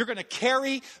 You're going to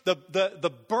carry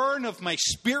the burn of my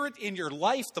Spirit in your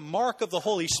life, the mark of the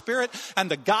Holy Spirit, and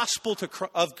the gospel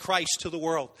of Christ to the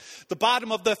world. The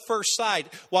bottom of the first side,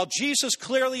 while Jesus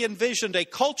clearly envisioned a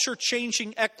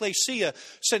culture-changing ecclesia,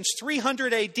 since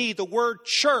 300 AD, the word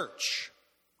church.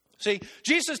 See,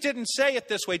 Jesus didn't say it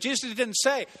this way. Jesus didn't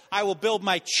say, I will build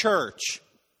my church.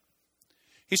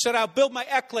 He said, I'll build my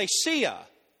ecclesia.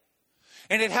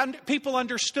 And people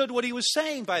understood what he was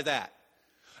saying by that.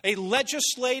 A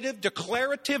legislative,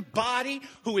 declarative body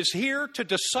who is here to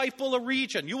disciple a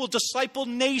region. You will disciple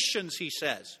nations, he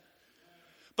says.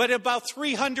 But about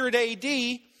 300 AD,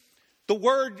 the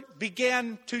word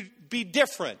began to be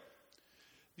different.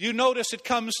 You notice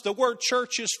the word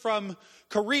church is from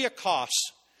Kyriakos.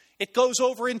 It goes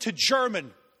over into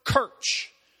German,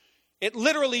 Kirch. It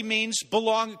literally means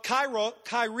belong.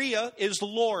 Kyria is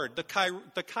Lord, the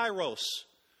kairos.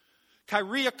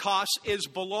 Kyriakos is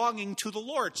belonging to the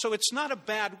Lord. So it's not a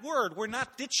bad word. We're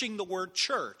not ditching the word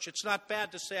church. It's not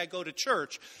bad to say I go to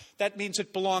church. That means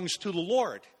it belongs to the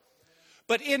Lord.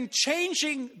 But in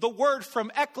changing the word from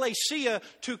ecclesia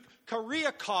to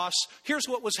Kyriakos, here's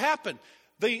what was happened.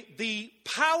 The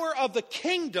power of the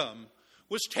kingdom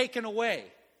was taken away.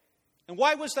 And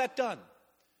why was that done?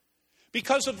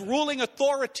 Because of ruling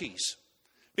authorities.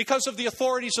 because of the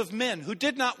authorities of men who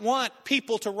did not want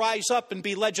people to rise up and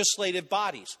be legislative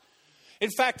bodies. In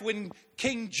fact, when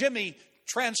King Jimmy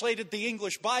translated the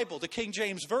English Bible, the King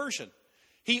James Version,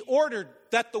 he ordered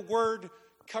that the word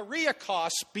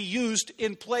Kyriakos be used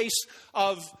in place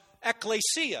of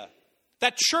ecclesia,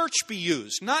 that church be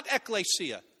used, not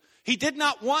ecclesia. He did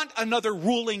not want another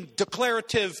ruling,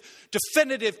 declarative,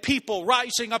 definitive people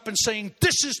rising up and saying,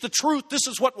 this is the truth, this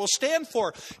is what we'll stand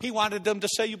for. He wanted them to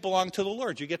say, you belong to the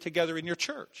Lord. You get together in your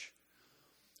church.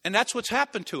 And that's what's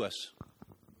happened to us.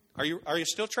 Are you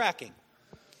still tracking?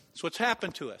 That's what's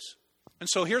happened to us. And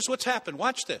so here's what's happened.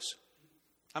 Watch this.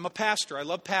 I'm a pastor. I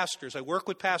love pastors. I work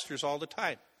with pastors all the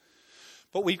time.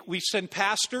 But we send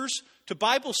pastors to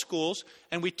Bible schools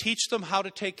and we teach them how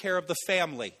to take care of the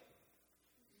family.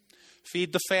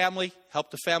 Feed the family, help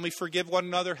the family forgive one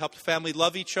another, help the family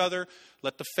love each other,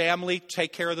 let the family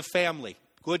take care of the family.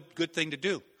 Good thing to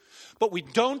do. But we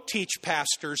don't teach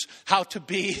pastors how to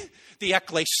be the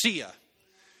ecclesia.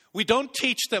 We don't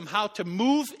teach them how to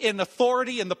move in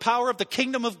authority and the power of the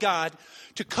kingdom of God,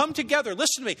 to come together.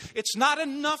 Listen to me. It's not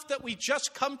enough that we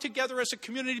just come together as a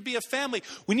community to be a family.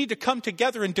 We need to come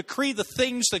together and decree the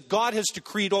things that God has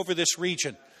decreed over this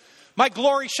region. My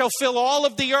glory shall fill all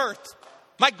of the earth.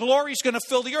 My glory is going to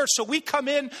fill the earth. So we come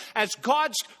in as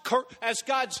God's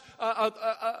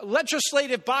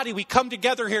legislative body. We come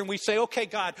together here and we say, okay,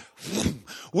 God,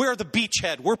 we're the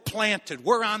beachhead. We're planted.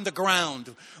 We're on the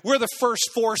ground. We're the first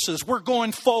forces. We're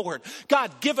going forward.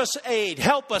 God, give us aid.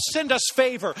 Help us. Send us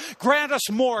favor. Grant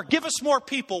us more. Give us more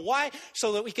people. Why?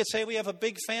 So that we could say we have a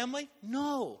big family?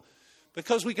 No.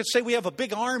 Because we could say we have a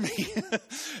big army.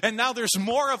 And now there's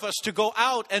more of us to go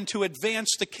out and to advance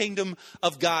the kingdom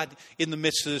of God in the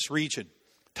midst of this region.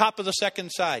 Top of the second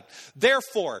side.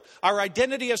 Therefore, our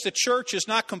identity as the church is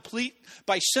not complete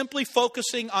by simply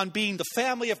focusing on being the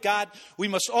family of God. We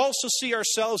must also see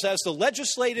ourselves as the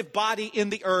legislative body in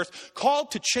the earth,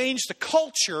 called to change the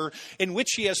culture in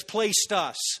which He has placed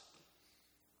us.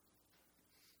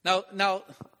 Now,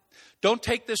 don't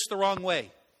take this the wrong way.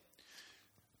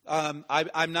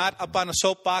 I'm not up on a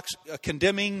soapbox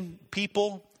condemning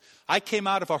people. I came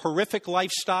out of a horrific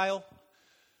lifestyle.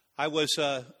 I was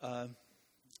a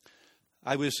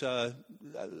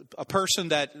person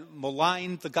that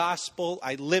maligned the gospel.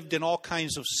 I lived in all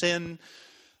kinds of sin,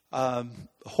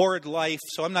 horrid life.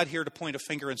 So I'm not here to point a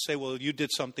finger and say, well, you did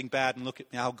something bad and look at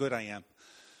me, how good I am.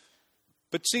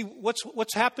 But see,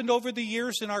 what's happened over the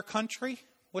years in our country?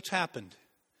 What's happened?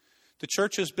 The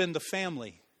church has been the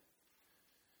family.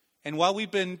 And while we've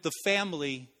been the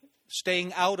family,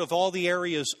 staying out of all the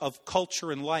areas of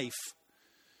culture and life,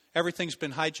 everything's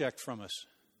been hijacked from us.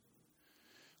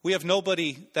 We have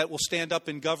nobody that will stand up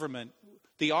in government.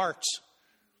 The arts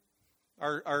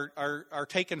are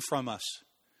taken from us.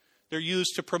 They're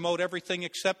used to promote everything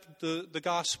except the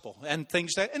gospel and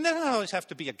things that, and they don't always have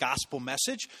to be a gospel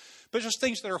message, but just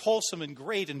things that are wholesome and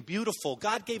great and beautiful.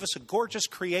 God gave us a gorgeous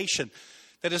creation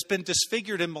that has been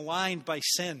disfigured and maligned by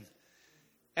sin.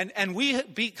 And we,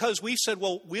 because we said,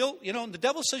 well, the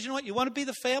devil says, you know what, you want to be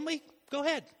the family? Go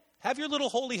ahead. Have your little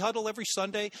holy huddle every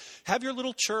Sunday. Have your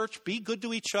little church. Be good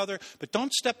to each other. But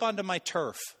don't step onto my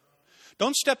turf.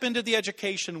 Don't step into the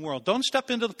education world. Don't step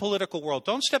into the political world.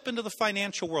 Don't step into the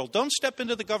financial world. Don't step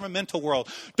into the governmental world.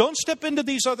 Don't step into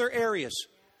these other areas.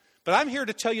 But I'm here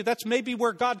to tell you that's maybe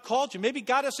where God called you. Maybe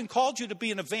God hasn't called you to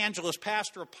be an evangelist,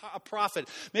 pastor, a prophet.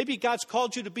 Maybe God's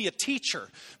called you to be a teacher.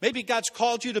 Maybe God's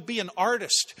called you to be an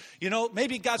artist.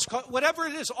 Maybe God's called, whatever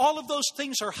it is, all of those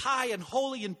things are high and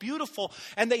holy and beautiful,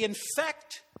 and they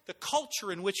infect the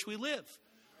culture in which we live.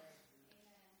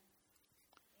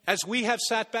 As we have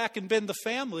sat back and been the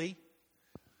family,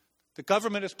 the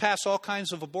government has passed all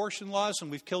kinds of abortion laws,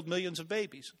 and we've killed millions of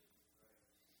babies.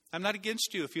 I'm not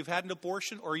against you. If you've had an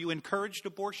abortion or you encouraged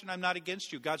abortion, I'm not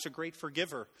against you. God's a great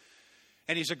forgiver.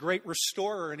 And He's a great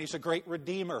restorer and He's a great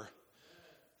redeemer.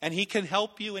 And He can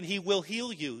help you and He will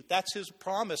heal you. That's His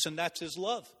promise and that's His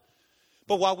love.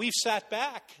 But while we've sat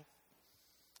back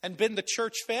and been the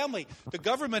church family, the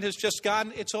government has just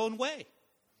gone its own way.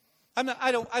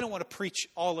 I don't want to preach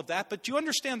all of that, but do you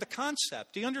understand the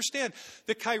concept? Do you understand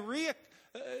the Kyriak?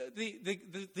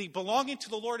 The belonging to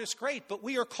the Lord is great, but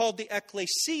we are called the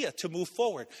ecclesia to move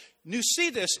forward. You see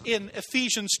this in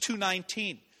Ephesians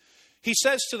 2:19. He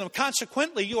says to them,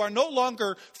 consequently, you are no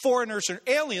longer foreigners or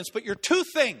aliens, but you're two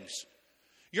things.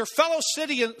 You're fellow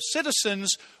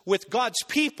citizens with God's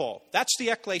people. That's the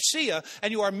ecclesia.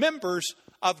 And you are members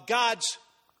of God's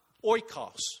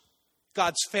oikos,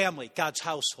 God's family, God's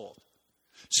household.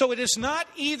 So it is not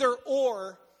either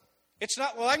or. It's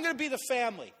not, well, I'm going to be the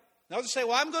family. Now they say,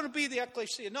 well, I'm going to be the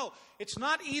ecclesia. No, it's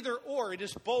not either or. It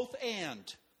is both and.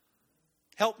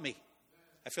 Help me.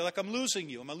 I feel like I'm losing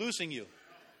you. Am I losing you?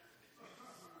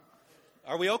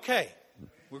 Are we okay?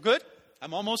 We're good?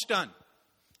 I'm almost done.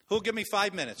 Who'll give me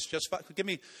 5 minutes? Just give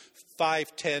me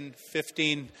 5, 10,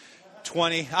 15,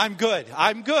 20. I'm good.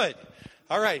 I'm good.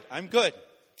 All right. I'm good.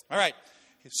 All right.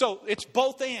 So it's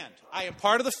both and. I am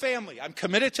part of the family. I'm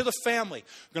committed to the family.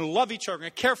 We're going to love each other. We're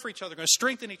going to care for each other. We're going to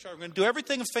strengthen each other. We're going to do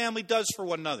everything a family does for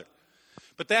one another.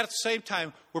 But that at the same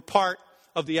time, we're part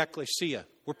of the ecclesia.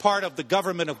 We're part of the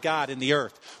government of God in the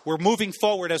earth. We're moving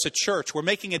forward as a church. We're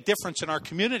making a difference in our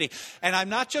community. And I'm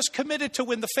not just committed to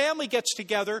when the family gets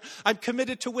together. I'm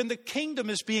committed to when the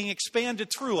kingdom is being expanded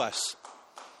through us.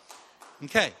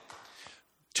 Okay.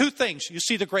 2 things. You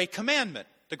see the great commandment.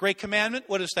 The great commandment,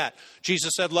 what is that?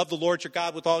 Jesus said, love the Lord your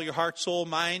God with all your heart, soul,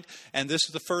 mind. And this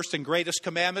is the first and greatest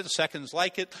commandment. The second is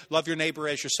like it. Love your neighbor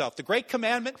as yourself. The great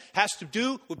commandment has to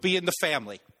do with being the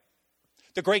family.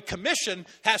 The Great Commission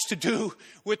has to do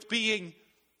with being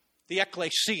the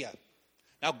ecclesia.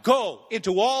 Now go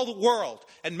into all the world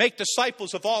and make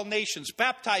disciples of all nations,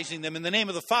 baptizing them in the name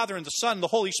of the Father and the Son and the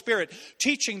Holy Spirit,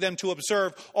 teaching them to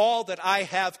observe all that I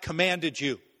have commanded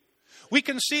you. We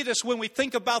can see this when we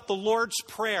think about the Lord's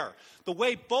Prayer, the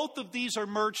way both of these are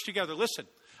merged together. Listen,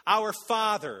 our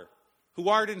Father who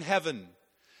art in heaven,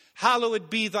 hallowed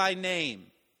be thy name.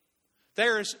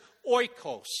 There's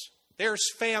oikos. There's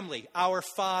family, our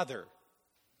Father.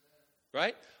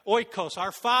 Right? Oikos,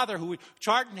 our Father who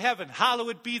art in heaven,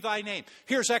 hallowed be thy name.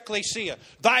 Here's ecclesia.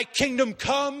 Thy kingdom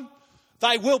come,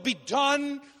 thy will be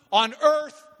done on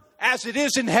earth as it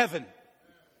is in heaven.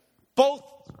 Both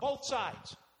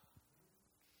sides.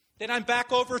 Then I'm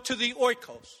back over to the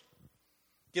oikos.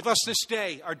 Give us this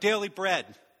day our daily bread.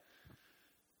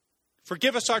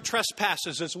 Forgive us our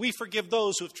trespasses as we forgive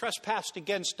those who have trespassed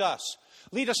against us.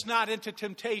 Lead us not into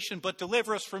temptation, but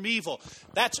deliver us from evil.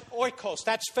 That's oikos,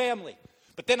 that's family.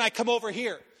 But then I come over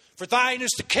here. For thine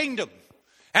is the kingdom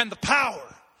and the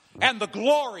power and the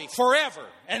glory forever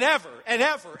and ever and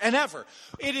ever and ever.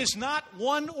 It is not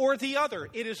one or the other.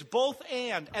 It is both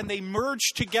and they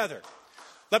merge together.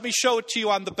 Let me show it to you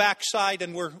on the back side,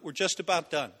 and we're just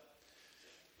about done.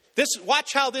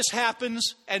 Watch how this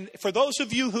happens. And for those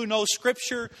of you who know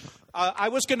Scripture, I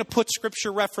was going to put Scripture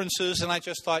references, and I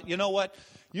just thought, you know what?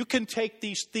 You can take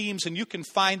these themes and you can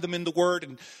find them in the Word,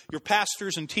 and your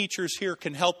pastors and teachers here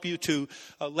can help you to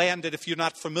land it if you're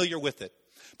not familiar with it.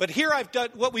 But here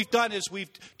what we've done is we've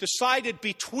decided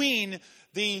between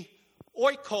the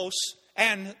oikos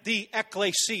and the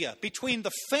ecclesia, between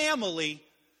the family.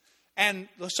 And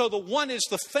so the one is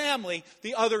the family,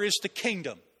 the other is the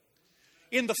kingdom.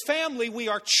 In the family, we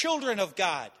are children of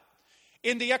God.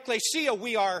 In the ecclesia,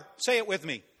 we are, say it with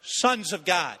me, sons of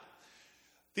God.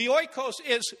 The oikos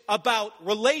is about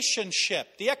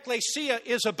relationship. The ecclesia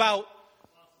is about,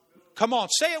 come on,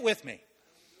 say it with me.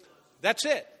 That's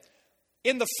it.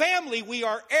 In the family, we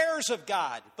are heirs of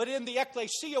God. But in the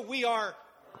ecclesia, we are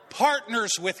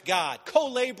partners with God,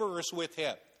 co-laborers with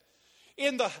Him.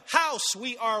 In the house,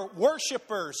 we are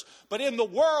worshipers, but in the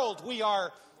world, we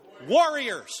are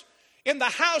warriors. In the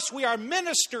house, we are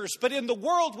ministers, but in the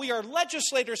world, we are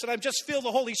legislators. And I just feel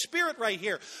the Holy Spirit right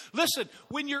here. Listen,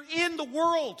 when you're in the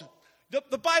world,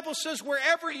 the Bible says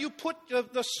wherever you put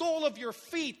the sole of your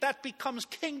feet, that becomes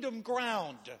kingdom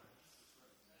ground.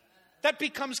 That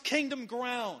becomes kingdom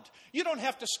ground. You don't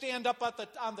have to stand up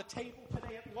on the table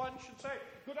today at lunch and say,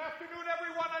 good afternoon,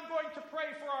 everyone, I'm going to pray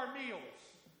for our meals.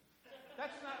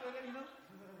 That's not,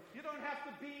 you don't have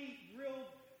to be real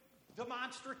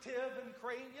demonstrative and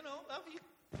crazy, maybe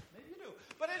you do.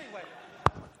 But anyway,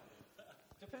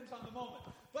 depends on the moment.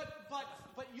 But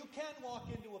you can walk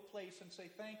into a place and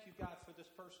say, thank you, God, for this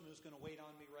person who's going to wait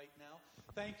on me right now.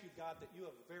 Thank you, God, that you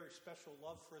have a very special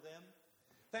love for them.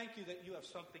 Thank you that you have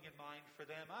something in mind for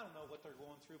them. I don't know what they're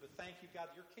going through, but thank you, God,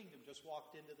 your kingdom just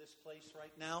walked into this place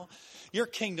right now. Your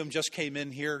kingdom just came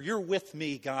in here. You're with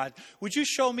me, God. Would you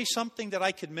show me something that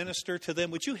I could minister to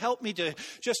them? Would you help me to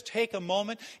just take a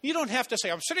moment? You don't have to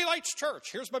say, I'm City Lights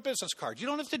Church. Here's my business card. You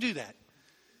don't have to do that.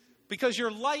 Because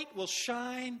your light will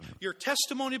shine, your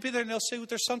testimony will be there, and they'll say, well,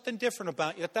 there's something different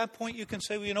about you. At that point, you can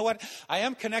say, well, you know what? I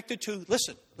am connected to,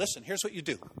 listen, here's what you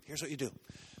do. Here's what you do.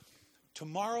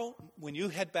 Tomorrow, when you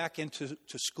head back into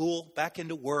school, back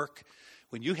into work,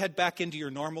 when you head back into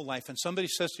your normal life and somebody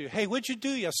says to you, hey, what'd you do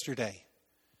yesterday?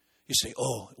 You say,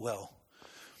 oh, well,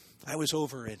 I was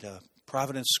over at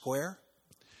Providence Square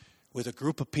with a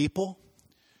group of people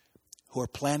who are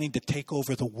planning to take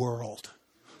over the world.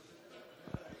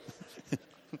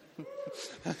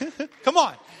 Come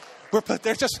on.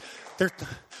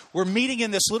 we're meeting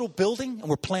in this little building and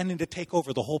we're planning to take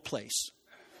over the whole place.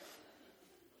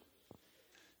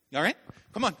 All right?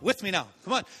 Come on, with me now.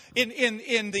 Come on. In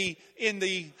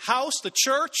the house, the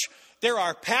church, there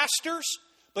are pastors,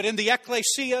 but in the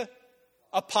ecclesia,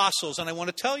 apostles. And I want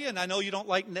to tell you, and I know you don't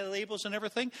like labels and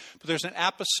everything, but there's an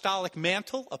apostolic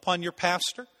mantle upon your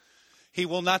pastor. He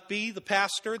will not be the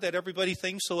pastor that everybody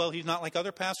thinks, so well, he's not like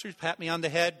other pastors. Pat me on the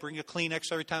head, bring a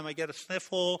Kleenex every time I get a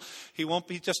sniffle. He won't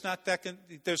be just not that.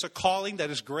 There's a calling that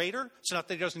is greater. It's not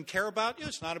that he doesn't care about you.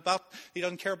 It's not about he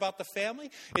doesn't care about the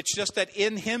family. It's just that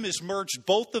in him is merged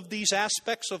both of these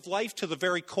aspects of life to the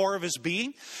very core of his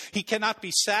being. He cannot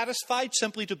be satisfied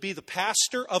simply to be the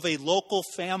pastor of a local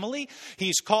family.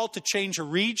 He's called to change a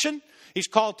region. He's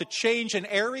called to change an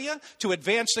area, to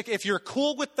advance. If you're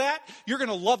cool with that, you're going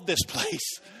to love this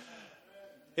place.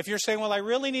 If you're saying, well, I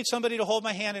really need somebody to hold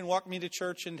my hand and walk me to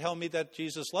church and tell me that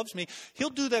Jesus loves me, he'll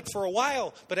do that for a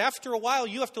while. But after a while,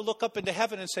 you have to look up into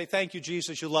heaven and say, thank you,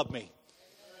 Jesus, you love me.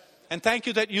 And thank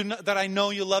you that I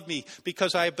know you love me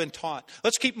because I have been taught.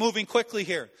 Let's keep moving quickly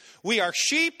here. We are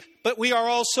sheep, but we are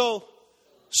also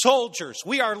soldiers.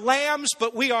 We are lambs,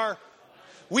 but we are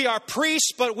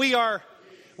priests, but we are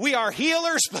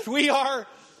healers, but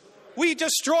we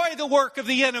destroy the work of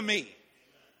the enemy.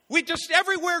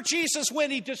 Everywhere Jesus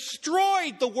went, he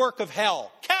destroyed the work of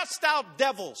hell, cast out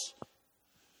devils,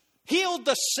 healed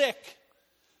the sick,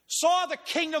 saw the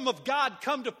kingdom of God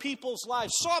come to people's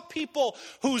lives, saw people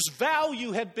whose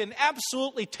value had been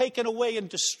absolutely taken away and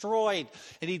destroyed,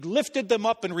 and he lifted them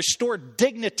up and restored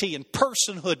dignity and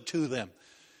personhood to them.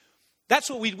 That's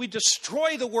what we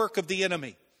destroy the work of the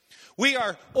enemy. We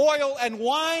are oil and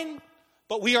wine,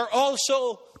 but we are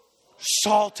also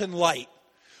salt and light.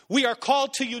 We are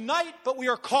called to unite, but we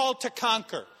are called to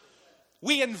conquer.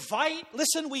 We invite,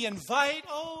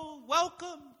 oh,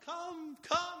 welcome, come.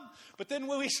 But then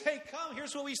when we say come,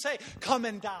 here's what we say, come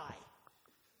and die.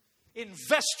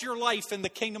 Invest your life in the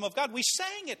kingdom of God. We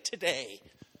sang it today.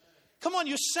 Come on,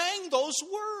 you sang those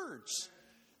words.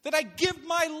 That I give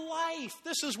my life.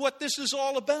 This is what this is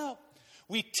all about.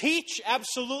 We teach,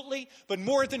 absolutely, but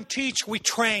more than teach, we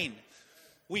train.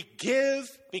 We give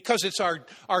because it's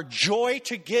our joy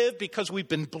to give, because we've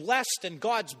been blessed and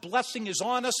God's blessing is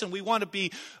on us and we want to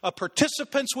be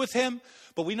participants with Him.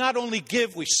 But we not only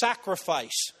give, we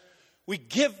sacrifice. We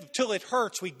give till it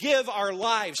hurts. We give our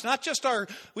lives.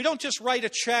 We don't just write a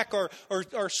check or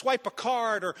swipe a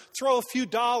card or throw a few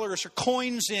dollars or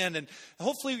coins in. And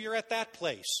hopefully you're at that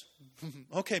place.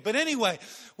 Okay, but anyway,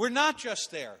 we're not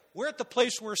just there. We're at the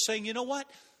place where we're saying, you know what?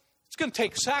 It's going to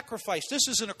take sacrifice. This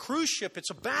isn't a cruise ship. It's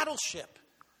a battleship.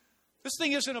 This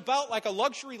thing isn't about like a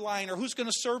luxury liner. Who's going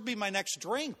to serve me my next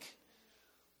drink?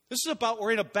 This is about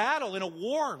we're in a battle, in a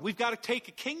war. We've got to take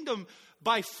a kingdom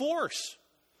by force.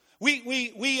 We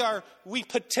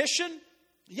petition.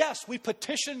 Yes, we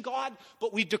petition God,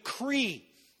 but we decree.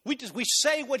 We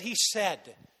say what He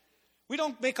said. We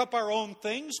don't make up our own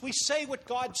things. We say what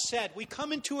God said. We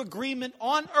come into agreement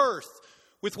on earth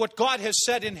with what God has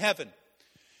said in heaven.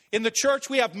 In the church,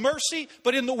 we have mercy,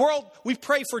 but in the world, we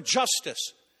pray for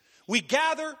justice. We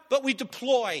gather, but we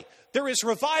deploy. There is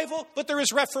revival, but there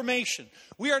is reformation.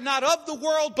 We are not of the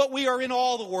world, but we are in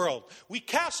all the world. We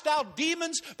cast out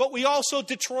demons, but we also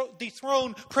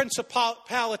dethrone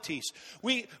principalities.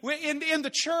 We in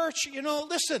the church,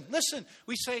 listen.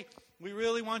 We say, we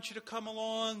really want you to come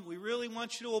along. We really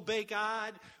want you to obey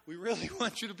God. We really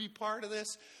want you to be part of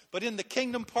this. But in the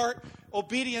kingdom part,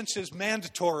 obedience is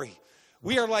mandatory.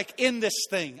 We are like in this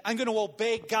thing. I'm going to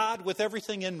obey God with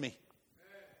everything in me.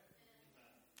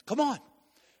 Come on.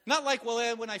 Not like,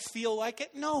 well, when I feel like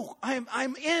it. No,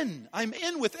 I'm in. I'm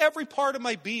in with every part of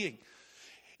my being.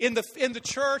 In the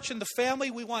church, in the family,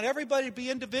 we want everybody to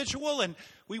be individual, and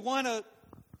we want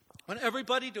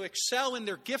everybody to excel in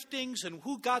their giftings and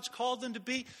who God's called them to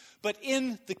be. But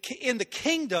in the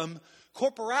kingdom,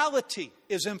 corporality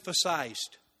is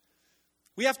emphasized.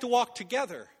 We have to walk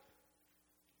together.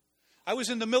 I was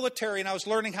in the military and I was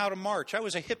learning how to march. I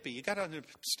was a hippie. You got to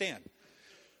understand.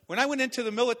 When I went into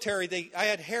the military, I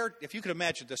had hair, if you could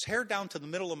imagine this, hair down to the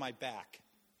middle of my back.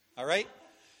 All right?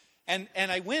 And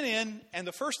I went in, and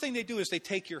the first thing they do is they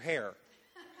take your hair.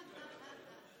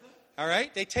 All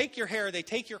right? They take your hair, they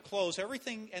take your clothes,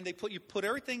 everything, and they put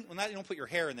everything, well, they don't put your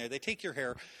hair in there. They take your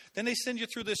hair. Then they send you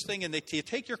through this thing, and you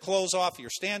take your clothes off. You're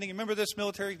standing, remember this,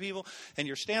 military people? And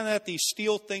you're standing at these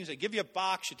steel things. They give you a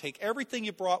box. You take everything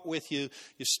you brought with you.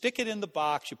 You stick it in the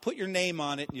box. You put your name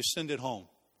on it, and you send it home.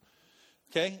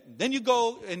 Okay? Then you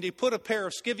go, and you put a pair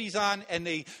of skivvies on, and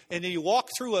then you walk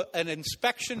through an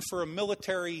inspection for a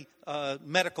military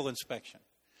medical inspection.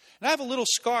 And I have a little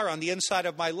scar on the inside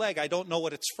of my leg. I don't know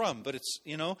what it's from, but it's,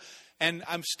 and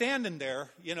I'm standing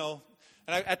there, and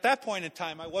at that point in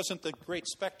time, I wasn't the great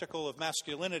spectacle of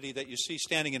masculinity that you see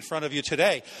standing in front of you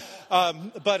today.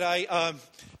 But I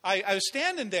was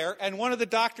standing there, and one of the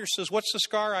doctors says, "What's the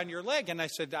scar on your leg?" And I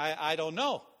said, I don't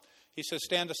know. He says,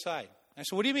 "Stand aside." I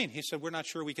said, "What do you mean?" He said, "We're not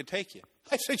sure we can take you."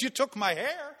 I said, "You took my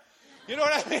hair." You know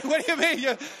what I mean? What do you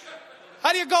mean?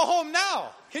 How do you go home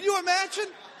now? Can you imagine?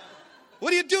 What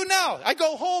do you do now? I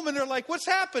go home, and they're like, "What's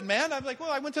happened, man?" I'm like,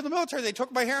 "Well, I went to the military. They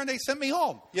took my hair, and they sent me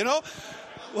home."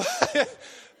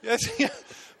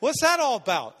 What's that all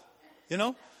about?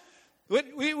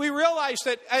 We realized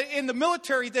that in the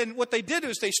military, then what they did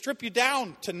is they strip you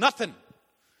down to nothing.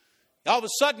 All of a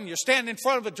sudden, you're standing in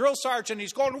front of a drill sergeant, and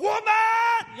he's going,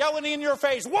 "Woman!" yelling in your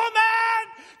face, "Woman!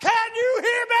 Can you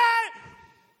hear me?"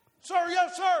 "Sir,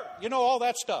 yes, sir." All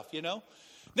that stuff,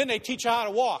 Then they teach you how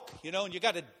to walk, and you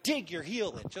got to dig your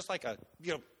heel in, just like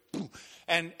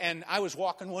and I was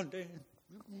walking one day,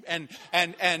 and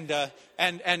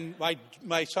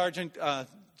my sergeant,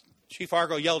 Chief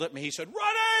Argo, yelled at me. He said,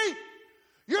 "Ruddy,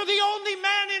 you're the only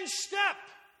man in step."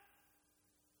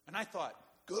 And I thought,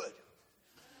 good.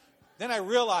 Then I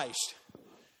realized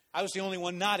I was the only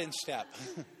one not in step.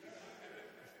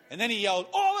 And then he yelled,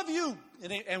 "All of you!"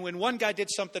 And when one guy did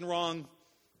something wrong,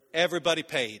 everybody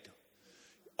paid.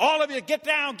 "All of you, get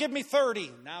down, give me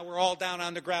 30. Now we're all down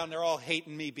on the ground. They're all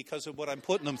hating me because of what I'm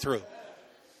putting them through.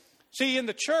 See, in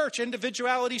the church,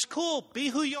 individuality's cool. Be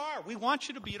who you are. We want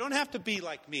you to be. You don't have to be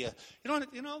like me.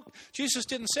 Jesus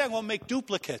didn't say, "I'm going to make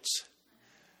duplicates."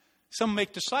 Some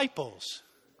make disciples.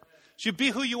 So you be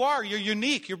who you are. You're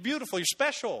unique. You're beautiful. You're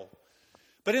special.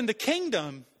 But in the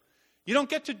kingdom, you don't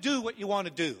get to do what you want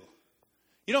to do.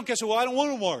 You don't get to say, "Well, I don't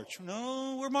want to march."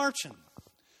 No, we're marching.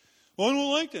 "Well, I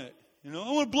don't like that. I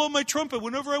want to blow my trumpet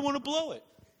whenever I want to blow it."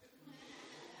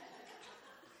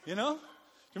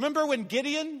 Remember when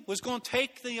Gideon was going to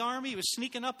take the army? He was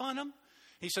sneaking up on them.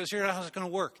 He says, "Here's how it's going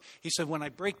to work." He said, "When I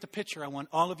break the pitcher, I want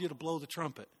all of you to blow the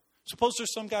trumpet." Suppose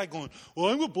there's some guy going, "Well,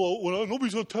 I'm going to blow it when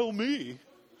nobody's going to tell me.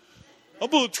 I'll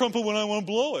blow the trumpet when I want to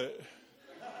blow it."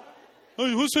 Who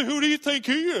do you think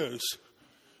he is?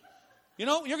 You're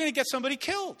going to get somebody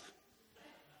killed.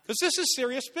 Because this is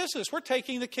serious business. We're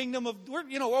taking the kingdom of,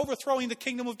 overthrowing the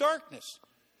kingdom of darkness.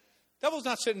 Devil's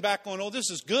not sitting back going, "Oh, this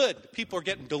is good. People are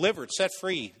getting delivered, set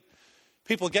free.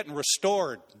 People are getting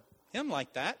restored." Him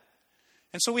like that.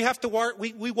 And so we have to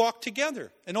we walk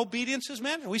together. And obedience is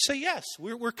mandatory. We say yes.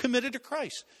 We're committed to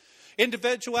Christ.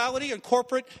 Individuality and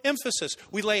corporate emphasis.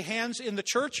 We lay hands in the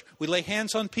church. We lay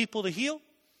hands on people to heal.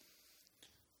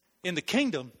 In the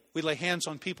kingdom, we lay hands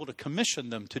on people to commission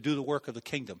them to do the work of the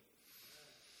kingdom.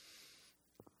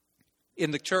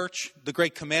 In the church, the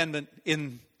great commandment.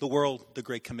 In the world, the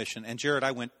great commission. And Jared,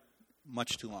 I went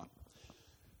much too long.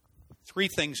 3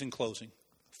 things in closing.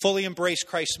 Fully embrace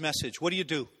Christ's message. What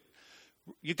do?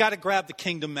 You got to grab the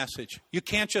kingdom message. You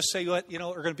can't just say, we're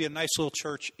going to be a nice little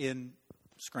church in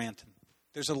Scranton.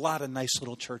 There's a lot of nice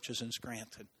little churches in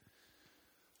Scranton.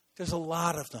 There's a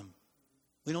lot of them.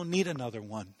 We don't need another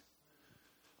one.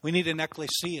 We need an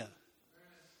ecclesia.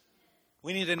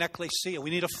 We need an ecclesia.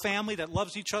 We need a family that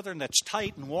loves each other and that's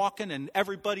tight and walking and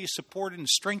everybody's supported and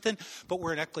strengthened. But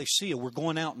we're an ecclesia. We're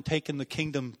going out and taking the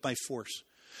kingdom by force.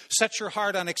 Set your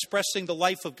heart on expressing the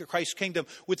life of Christ's kingdom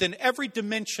within every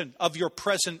dimension of your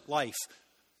present life.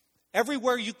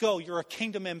 Everywhere you go, you're a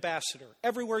kingdom ambassador.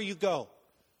 Everywhere you go.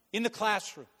 In the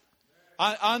classroom,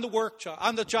 on the work job,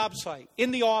 on the job site,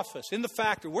 in the office, in the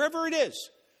factory, wherever it is.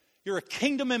 You're a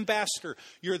kingdom ambassador.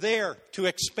 You're there to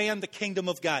expand the kingdom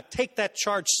of God. Take that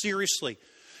charge seriously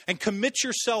and commit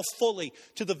yourself fully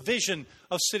to the vision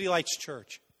of City Lights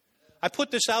Church. I put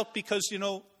this out because,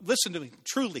 listen to me,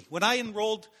 truly, when I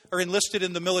enrolled or enlisted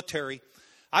in the military,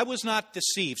 I was not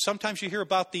deceived. Sometimes you hear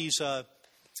about these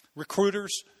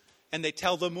recruiters and they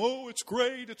tell them, "Oh, it's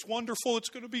great, it's wonderful, it's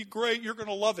going to be great, you're going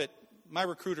to love it." My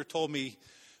recruiter told me,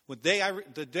 the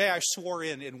day I swore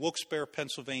in Wilkes-Barre,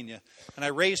 Pennsylvania, and I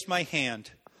raised my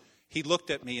hand, he looked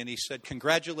at me and he said,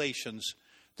 "Congratulations,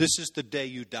 this is the day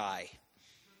you die."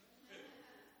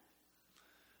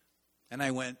 And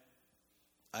I went,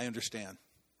 I understand.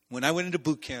 When I went into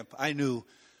boot camp, I knew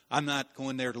I'm not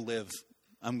going there to live.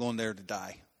 I'm going there to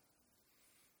die.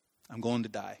 I'm going to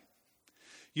die.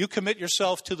 You commit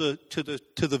yourself to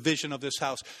the vision of this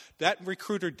house. That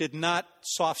recruiter did not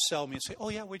soft sell me and say, "Oh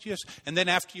yeah, would you?" And then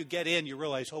after you get in, you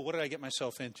realize, "Oh, what did I get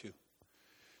myself into?"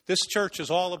 This church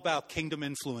is all about kingdom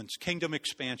influence, kingdom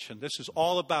expansion. This is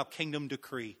all about kingdom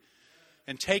decree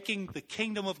and taking the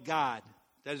kingdom of God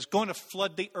that is going to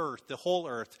flood the earth, the whole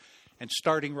earth, and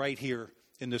starting right here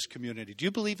in this community. Do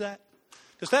you believe that?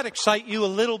 Does that excite you a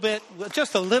little bit?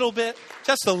 Just a little bit?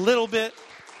 Just a little bit?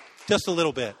 Just a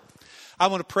little bit. I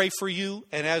want to pray for you,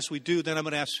 and as we do, then I'm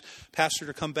going to ask Pastor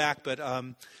to come back. But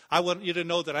I want you to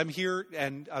know that I'm here,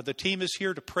 and the team is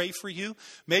here to pray for you.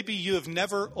 Maybe you have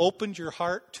never opened your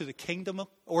heart to the kingdom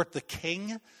or the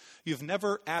King. You've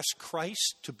never asked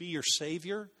Christ to be your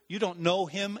Savior. You don't know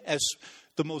Him as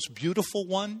the most beautiful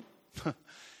one.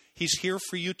 He's here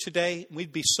for you today.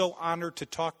 We'd be so honored to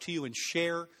talk to you and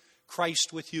share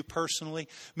Christ with you personally.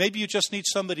 Maybe you just need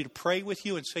somebody to pray with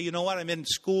you and say, you know what, I'm in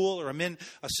school or I'm in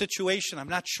a situation. I'm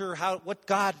not sure what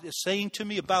God is saying to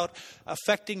me about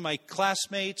affecting my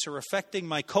classmates or affecting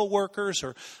my coworkers,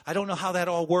 or I don't know how that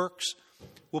all works.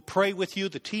 We'll pray with you.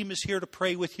 The team is here to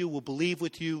pray with you. We'll believe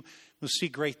with you. We'll see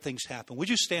great things happen. Would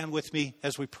you stand with me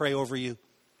as we pray over you?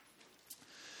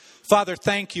 Father,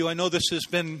 thank you. I know this has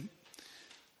been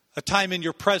a time in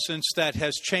your presence that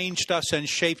has changed us and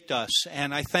shaped us.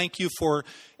 And I thank you for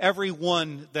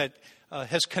everyone that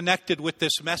has connected with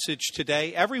this message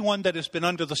today, everyone that has been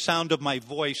under the sound of my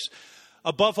voice.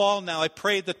 Above all now, I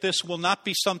pray that this will not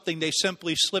be something they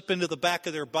simply slip into the back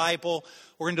of their Bible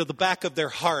or into the back of their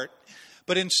heart.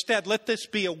 But instead, let this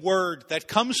be a word that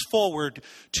comes forward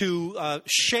to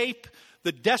shape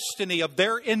the destiny of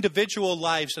their individual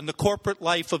lives and the corporate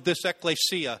life of this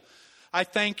ecclesia. I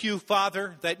thank you,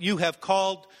 Father, that you have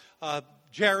called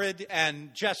Jared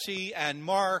and Jesse and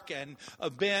Mark and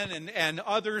Ben and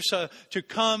others to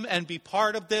come and be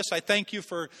part of this. I thank you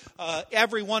for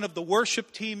every one of the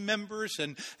worship team members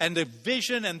and the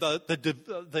vision and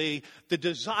the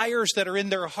desires that are in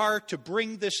their heart to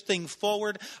bring this thing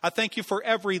forward. I thank you for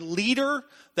every leader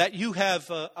that you have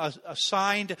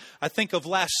assigned. I think of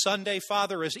last Sunday,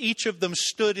 Father, as each of them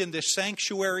stood in this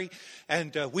sanctuary,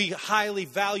 and we highly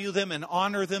value them and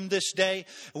honor them this day.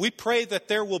 We pray that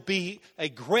there will be a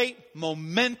great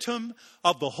momentum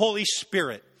of the Holy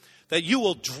Spirit, that you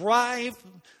will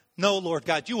Lord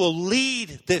God, you will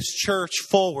lead this church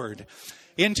forward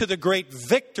into the great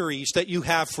victories that you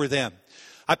have for them.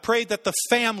 I pray that the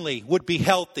family would be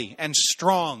healthy and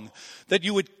strong,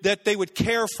 that they would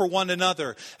care for one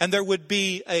another, and there would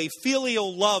be a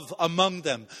filial love among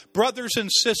them, brothers and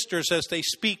sisters as they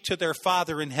speak to their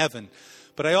Father in heaven.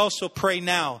 But I also pray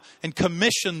now and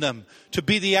commission them to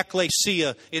be the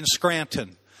ecclesia in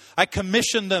Scranton. I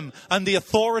commission them on the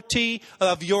authority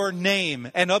of your name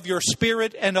and of your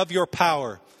Spirit and of your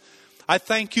power. I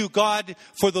thank you, God,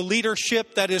 for the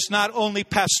leadership that is not only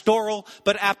pastoral,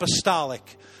 but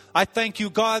apostolic. I thank you,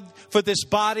 God, for this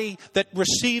body that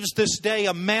receives this day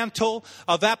a mantle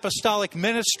of apostolic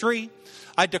ministry.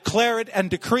 I declare it and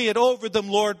decree it over them,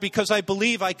 Lord, because I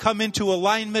believe I come into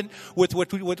alignment with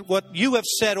what you have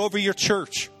said over your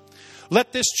church.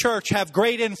 Let this church have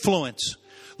great influence.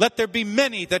 Let there be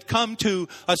many that come to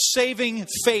a saving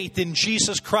faith in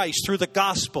Jesus Christ through the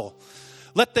gospel.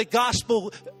 Let the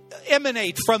gospel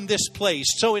emanate from this place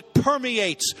so it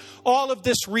permeates all of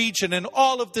this region and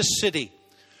all of this city.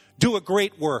 Do a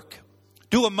great work.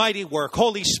 Do a mighty work.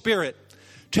 Holy Spirit,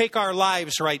 take our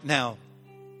lives right now.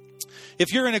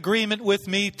 If you're in agreement with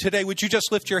me today, would you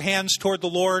just lift your hands toward the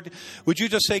Lord? Would you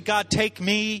just say, God, take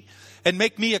me and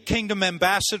make me a kingdom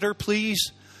ambassador,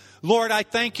 please? Lord, I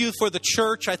thank you for the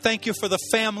church. I thank you for the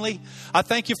family. I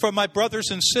thank you for my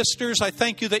brothers and sisters. I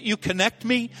thank you that you connect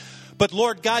me. But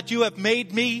Lord God, you have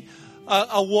made me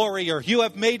a warrior. You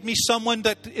have made me someone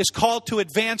that is called to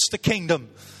advance the kingdom.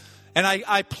 And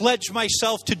I pledge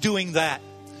myself to doing that.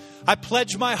 I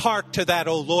pledge my heart to that,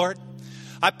 O Lord.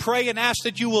 I pray and ask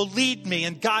that you will lead me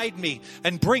and guide me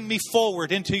and bring me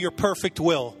forward into your perfect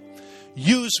will.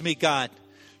 Use me, God,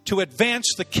 to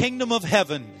advance the kingdom of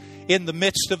heaven in the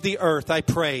midst of the earth, I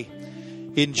pray.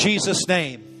 In Jesus'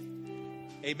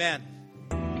 name, amen.